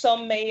illusion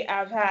some may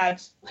have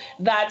had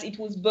that it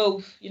was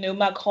both,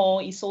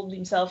 Macron, he sold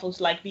himself as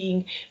like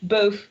being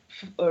both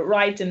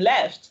right and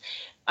left.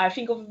 I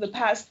think over the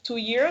past 2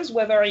 years,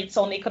 whether it's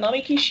on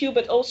economic issue,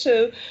 but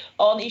also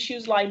on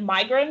issues like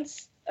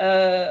migrants,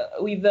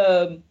 with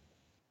the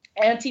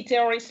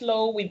anti-terrorist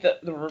law, with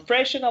the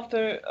repression of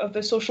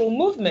the social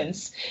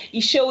movements, he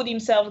showed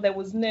himself there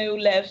was no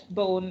left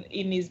bone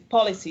in his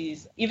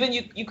policies. Even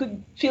you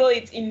could feel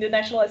it in the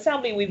National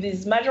Assembly with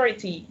his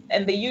majority.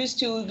 And they used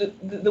to,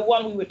 the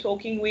one we were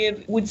talking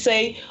with would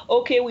say,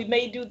 okay, we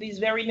may do this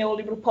very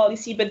neoliberal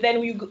policy, but then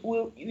we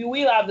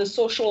will have the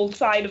social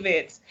side of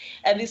it.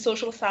 And this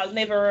social side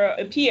never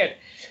appeared.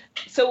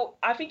 So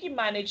I think he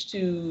managed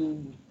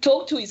to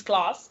talk to his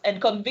class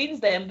and convince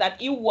them that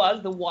he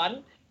was the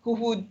one who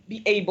would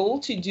be able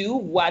to do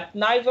what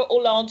neither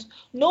Hollande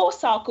nor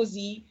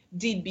Sarkozy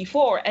did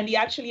before. And he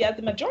actually had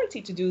the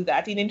majority to do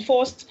that. He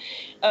enforced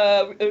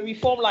a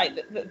reform like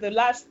the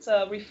last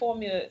reform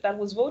that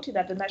was voted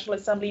at the National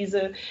Assembly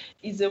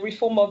is a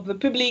reform of the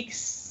public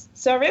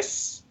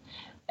service.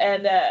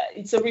 And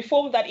it's a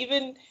reform that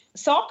even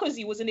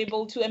Sarkozy wasn't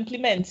able to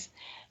implement.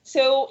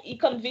 So he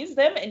convinced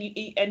them and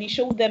he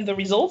showed them the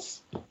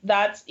results,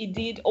 that he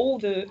did all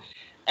the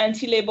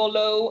anti-labor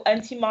law,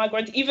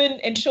 anti-migrant,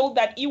 and showed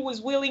that he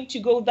was willing to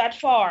go that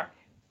far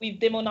with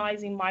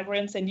demonizing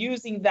migrants and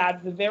using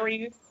that, the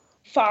very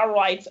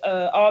far-right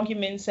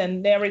arguments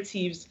and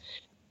narratives.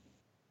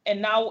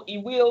 And now he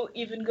will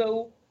even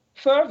go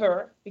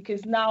further,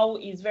 because now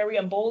he's very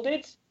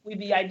emboldened with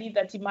the idea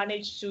that he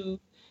managed to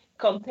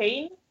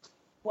contain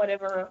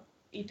whatever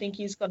he thinks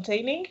he's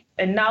containing.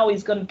 And now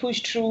he's going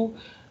to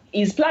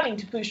he's planning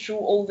to push through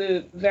all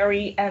the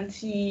very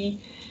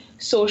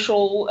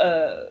social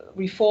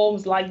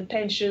reforms like the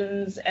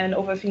pensions and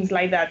other things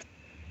like that.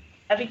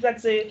 I think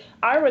that's the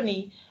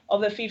irony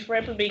of the Fifth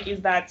Republic,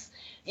 is that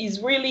he's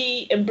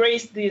really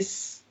embraced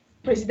this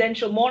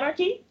presidential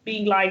monarchy,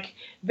 being like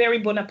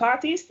very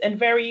Bonapartist and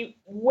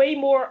way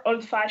more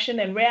old-fashioned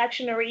and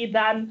reactionary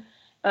than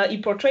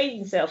he portrayed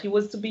himself. He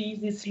was to be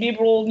this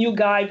liberal new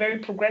guy, very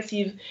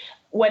progressive,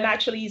 when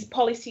actually his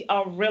policies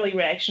are really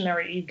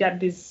reactionary. You got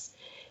this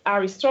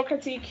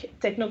aristocratic,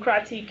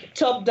 technocratic,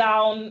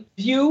 top-down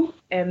view,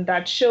 and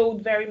that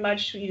showed very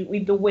much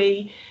with the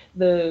way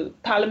the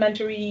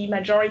parliamentary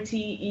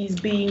majority is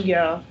being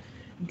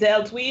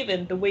dealt with,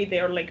 and the way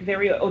they're like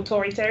very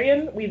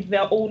authoritarian with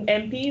their own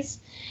MPs,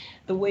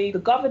 the way the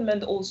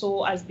government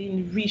also has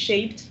been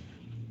reshaped.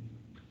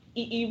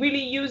 He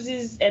really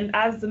uses and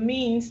has the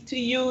means to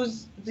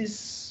use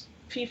this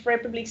Fifth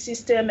Republic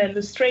system and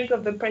the strength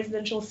of the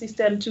presidential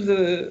system to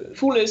the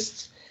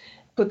fullest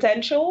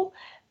potential.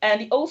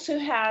 And he also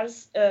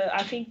has,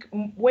 I think,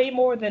 way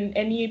more than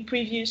any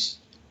previous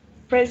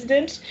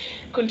president,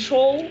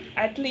 control.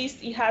 At least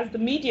he has the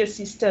media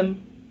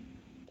system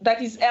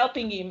that is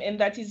helping him and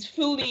that is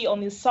fully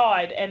on his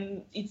side.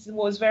 And it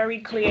was very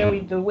clear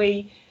with the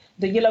way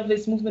the Yellow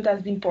Vest movement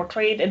has been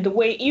portrayed, and the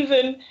way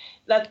even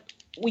that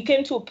we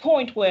came to a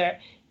point where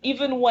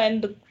even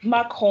when the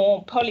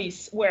Macron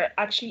police were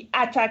actually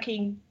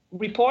attacking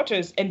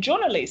reporters and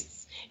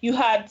journalists, you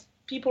had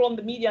people on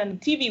the media and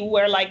TV who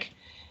were like,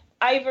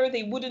 either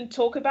they wouldn't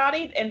talk about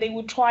it and they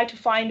would try to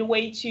find a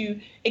way to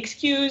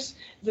excuse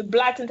the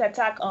blatant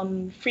attack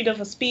on freedom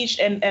of speech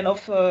and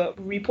of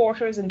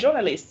reporters and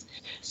journalists.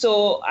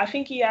 So I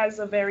think he has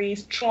a very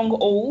strong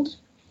hold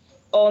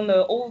on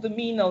all the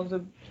mean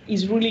of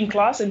his ruling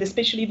class, and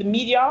especially the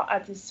media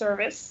at his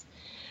service.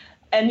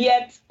 And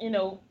yet,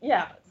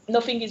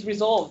 nothing is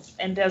resolved.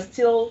 And there's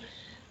still,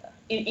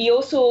 he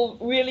also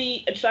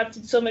really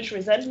attracted so much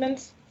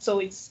resentment. So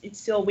it's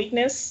still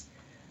weakness.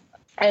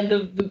 And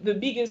the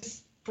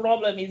biggest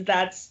problem is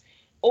that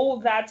all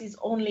that is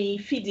only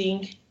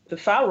feeding the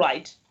far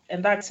right.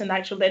 And that's an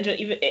actual danger,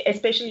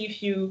 especially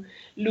if you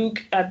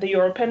look at the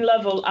European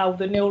level, how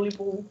the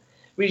neoliberal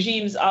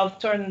regimes have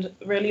turned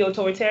really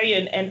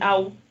authoritarian and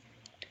how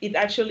it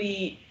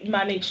actually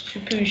managed to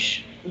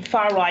push the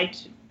far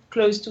right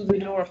close to the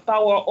door of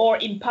power or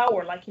in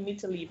power, like in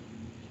Italy.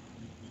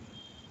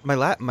 My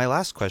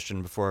last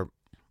question before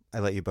I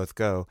let you both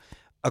go.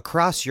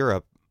 Across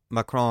Europe,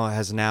 Macron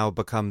has now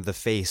become the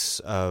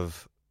face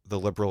of the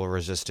liberal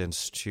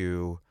resistance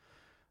to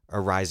a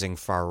rising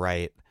far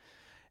right.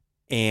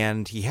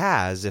 And he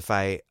has, if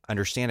I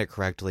understand it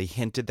correctly,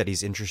 hinted that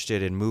he's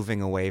interested in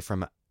moving away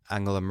from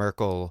Angela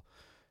Merkel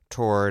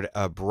toward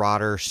a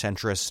broader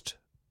centrist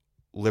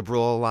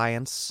liberal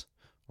alliance,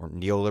 or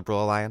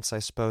neoliberal alliance, I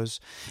suppose.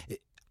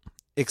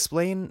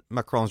 Explain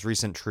Macron's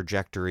recent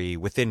trajectory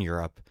within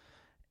Europe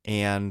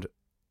and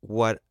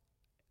what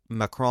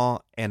Macron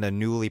and a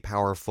newly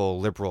powerful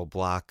liberal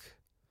bloc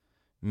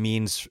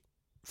means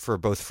for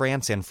both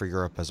France and for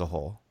Europe as a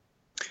whole.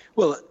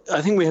 Well,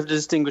 I think we have to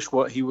distinguish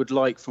what he would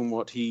like from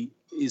what he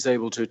is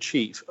able to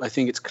achieve. I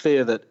think it's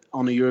clear that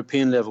on a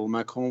European level,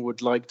 Macron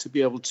would like to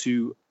be able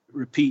to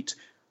repeat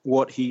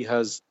what he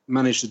has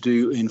managed to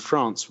do in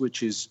France,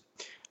 which is,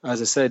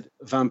 as I said,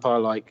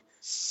 vampire-like,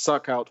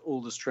 suck out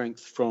all the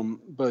strength from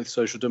both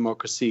social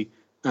democracy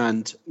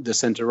and the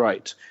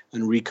centre-right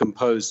and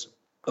recompose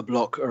a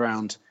bloc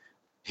around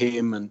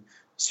him and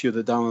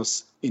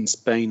Ciudadanos in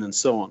Spain and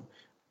so on.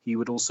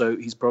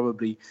 He's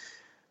probably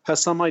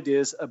has some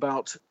ideas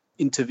about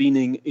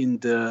intervening in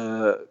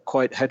the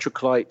quite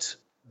heteroclite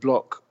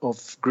bloc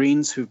of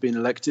Greens who've been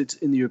elected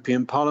in the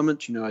European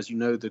Parliament. As you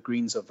know, the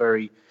Greens are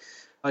very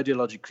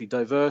ideologically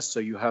diverse. So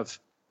you have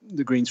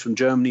the Greens from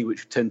Germany,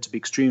 which tend to be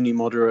extremely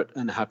moderate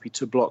and happy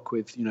to block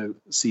with,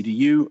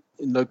 CDU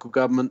in local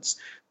governments,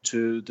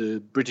 to the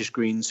British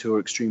Greens who are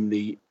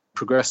extremely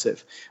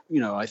progressive.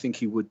 I think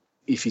he would,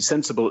 if he's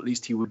sensible, at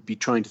least he would be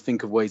trying to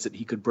think of ways that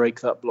he could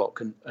break that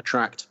bloc and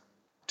attract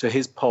to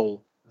his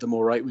poll the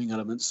more right-wing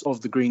elements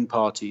of the Green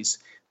parties.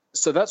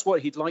 So that's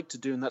what he'd like to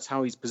do, and that's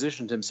how he's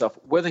positioned himself.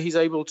 Whether he's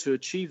able to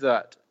achieve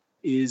that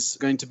is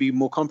going to be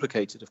more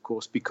complicated, of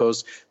course,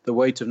 because the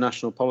weight of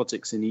national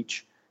politics in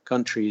each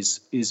country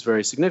is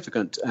very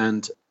significant.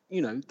 And,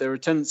 there are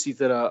tendencies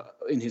that are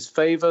in his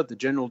favor. The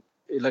general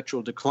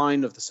electoral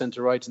decline of the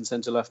centre-right and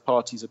centre-left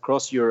parties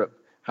across Europe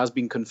has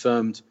been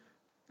confirmed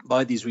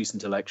by these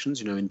recent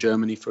elections, in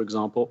Germany, for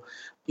example.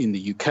 In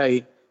the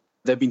UK,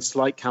 there have been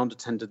slight counter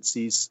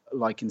tendencies,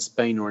 like in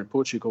Spain or in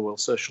Portugal, where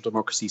social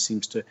democracy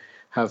seems to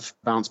have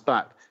bounced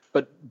back.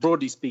 But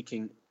broadly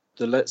speaking,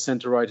 the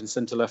centre-right and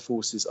centre-left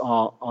forces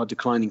are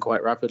declining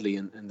quite rapidly,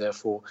 and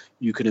therefore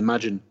you could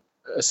imagine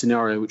a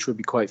scenario which would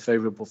be quite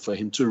favourable for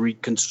him to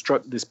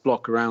reconstruct this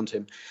bloc around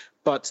him.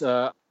 But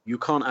you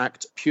can't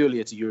act purely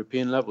at a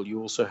European level.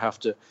 You also have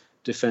to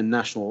defend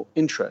national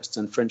interests,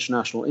 and French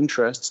national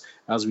interests,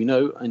 as we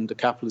know, under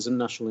capitalism,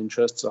 national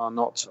interests are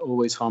not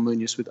always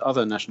harmonious with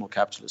other national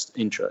capitalist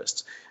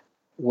interests.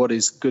 What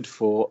is good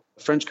for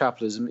French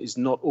capitalism is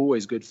not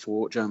always good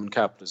for German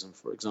capitalism,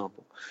 for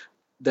example.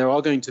 There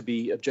are going to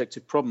be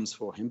objective problems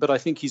for him, but I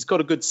think he's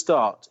got a good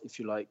start, if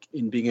you like,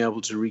 in being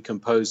able to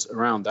recompose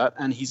around that.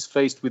 And he's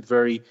faced with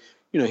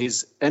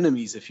his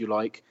enemies, if you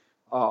like,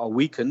 are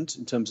weakened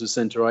in terms of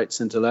centre-right,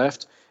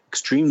 centre-left,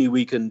 extremely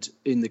weakened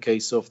in the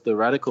case of the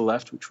radical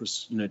left, which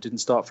was, didn't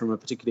start from a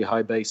particularly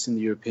high base in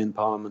the European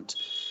Parliament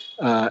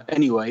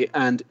anyway.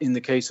 And in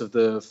the case of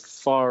the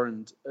far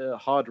and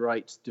hard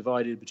right,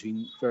 divided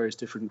between various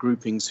different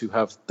groupings who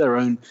have their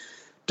own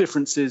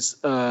differences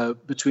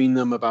between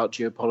them about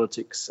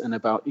geopolitics and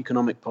about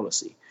economic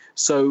policy.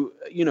 So,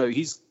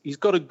 he's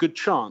got a good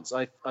chance.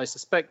 I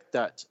suspect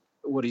that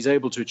what he's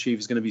able to achieve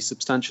is going to be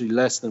substantially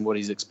less than what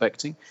he's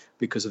expecting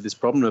because of this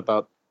problem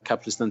about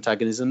capitalist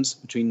antagonisms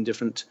between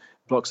different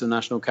blocks of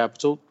national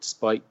capital,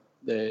 despite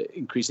the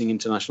increasing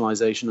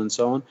internationalization and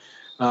so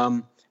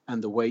on,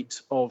 and the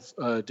weight of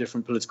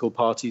different political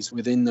parties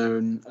within their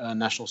own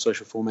national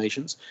social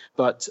formations.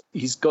 But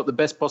he's got the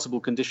best possible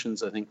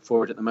conditions, I think,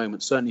 for it at the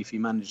moment, certainly if he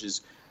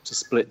manages to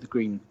split the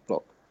Green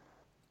bloc.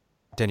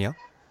 Danielle?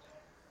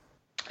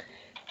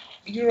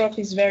 Europe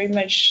is very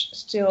much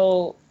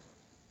still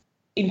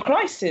in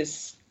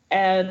crisis,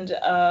 and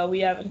we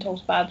haven't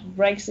talked about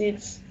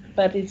Brexit,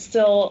 but it's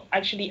still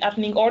actually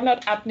happening or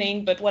not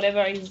happening, but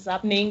whatever is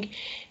happening.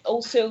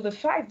 Also, the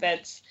fact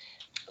that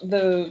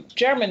the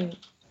German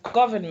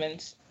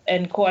government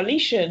and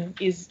coalition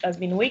has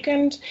been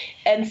weakened,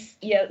 and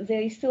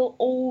they still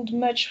hold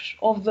much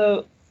of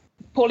the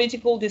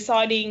political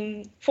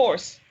deciding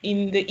force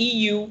in the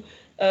EU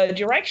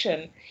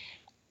direction,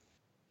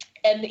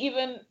 and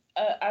even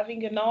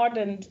having an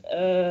ardent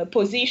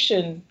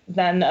position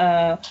than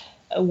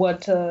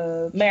what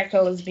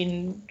Merkel has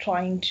been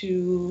trying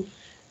to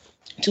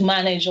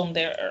manage on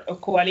their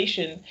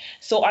coalition.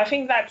 So I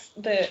think that's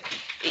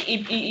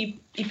he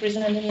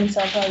presented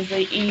himself as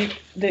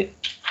the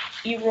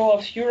hero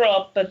of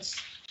Europe, but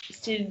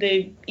still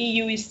the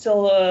EU is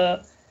still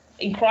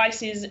in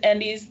crisis,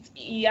 and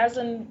he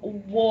hasn't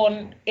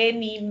won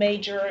any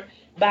major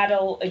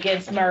battle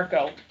against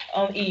Merkel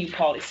on EU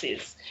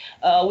policies.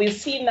 We'll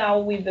see now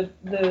with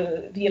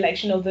the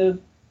election of the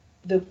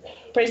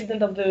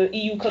president of the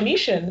EU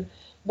Commission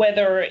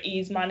whether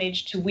he's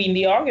managed to win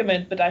the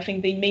argument, but I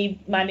think they may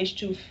manage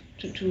to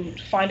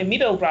find a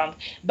middle ground.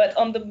 But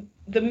on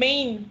the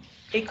main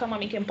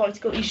economic and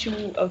political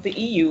issue of the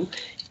EU,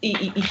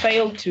 he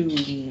failed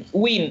to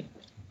win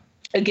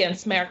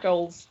against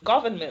Merkel's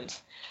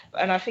government.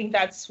 And I think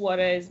that's what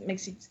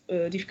makes it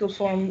difficult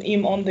for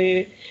him on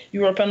the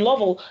European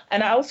level.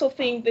 And I also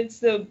think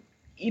that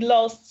he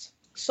lost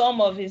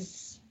some of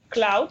his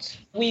clout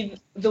with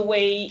the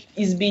way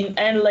he's been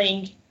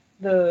handling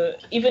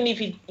even if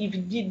he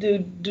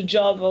did the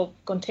job of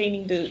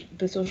containing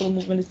the social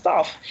movement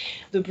stuff,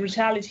 the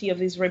brutality of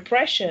his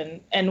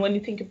repression. And when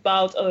you think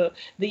about the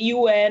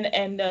UN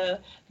and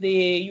the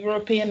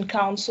European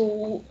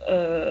Council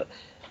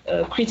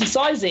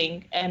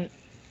criticizing and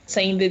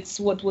saying that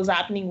what was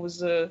happening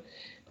was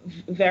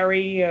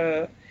very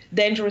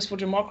dangerous for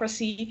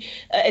democracy,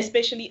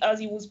 especially as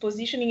he was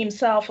positioning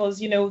himself as,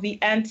 the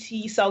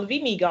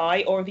anti-Salvini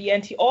guy or the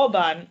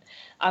anti-Orban.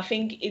 I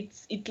think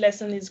it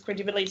lessened his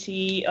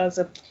credibility as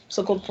a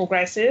so-called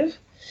progressive,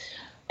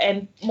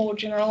 and more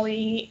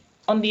generally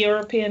on the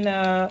European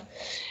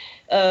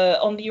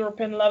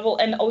level,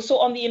 and also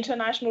on the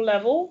international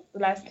level. The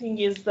last thing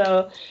is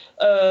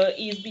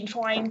he's been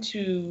trying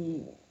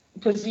to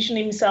position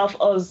himself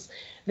as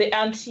the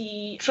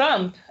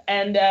anti-Trump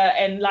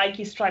and like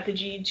his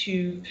strategy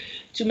to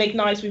make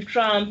nice with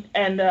Trump,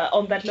 and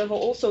on that level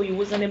also he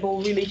wasn't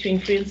able really to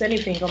influence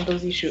anything on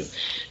those issues.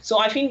 So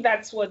I think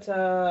that's what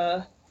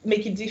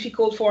make it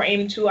difficult for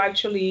him to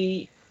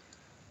actually.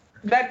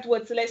 That's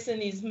what lessen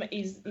his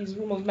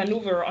room of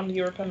maneuver on the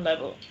European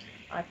level,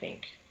 I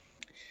think.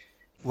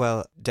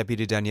 Well,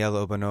 Deputy Danielle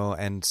Obono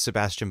and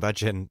Sebastian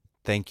Budgen,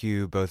 thank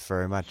you both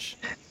very much.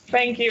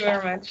 Thank you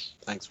very much.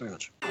 Thanks very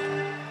much.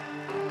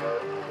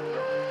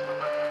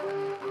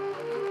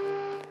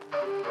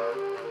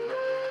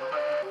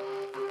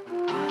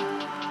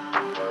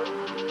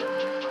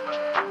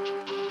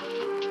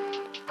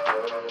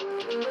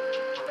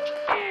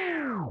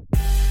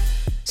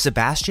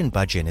 Sebastian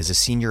Budgen is a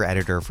senior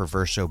editor for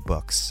Verso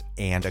Books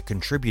and a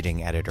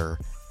contributing editor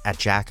at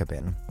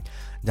Jacobin.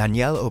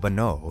 Danielle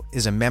Obono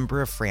is a member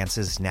of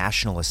France's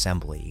National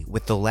Assembly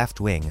with the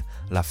left-wing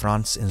La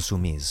France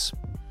Insoumise.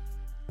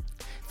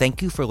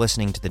 Thank you for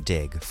listening to The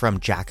Dig from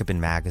Jacobin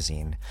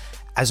Magazine.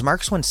 As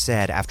Marx once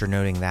said after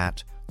noting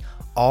that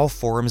all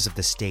forms of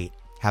the state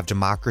have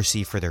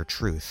democracy for their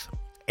truth,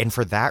 and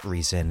for that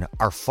reason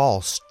are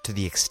false to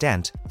the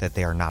extent that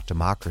they are not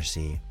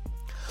democracy.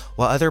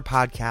 While other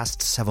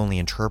podcasts have only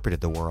interpreted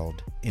the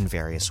world in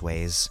various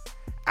ways,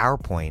 our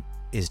point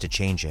is to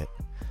change it.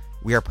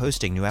 We are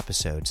posting new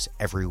episodes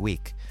every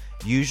week,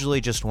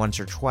 usually just once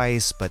or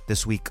twice, but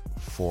this week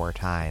 4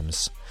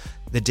 times.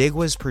 The Dig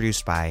was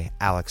produced by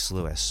Alex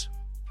Lewis.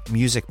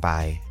 Music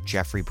by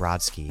Jeffrey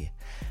Brodsky.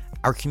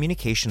 Our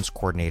communications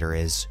coordinator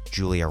is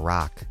Julia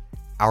Rock.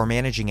 Our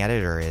managing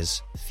editor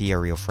is Thea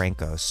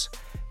Riofrancos.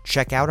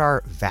 Check out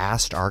our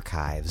vast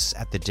archives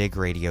at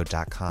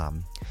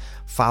thedigradio.com.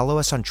 Follow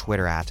us on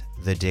Twitter at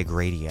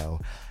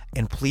TheDigRadio,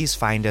 and please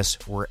find us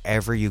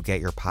wherever you get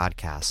your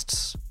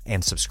podcasts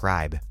and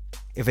subscribe.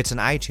 If it's in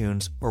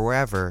iTunes or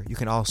wherever, you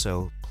can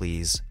also,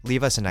 please,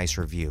 leave us a nice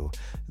review.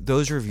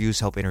 Those reviews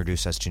help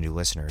introduce us to new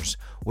listeners.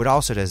 What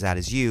also does that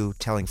is you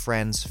telling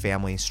friends,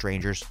 family,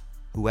 strangers,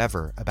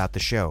 whoever about the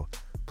show,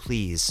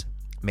 please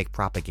make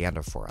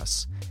propaganda for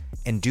us.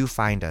 And do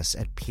find us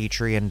at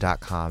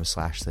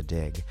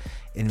patreon.com/thedig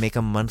and make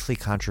a monthly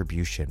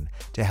contribution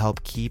to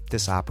help keep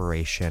this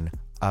operation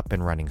up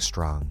and running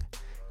strong.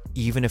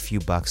 Even a few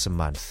bucks a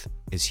month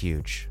is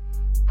huge.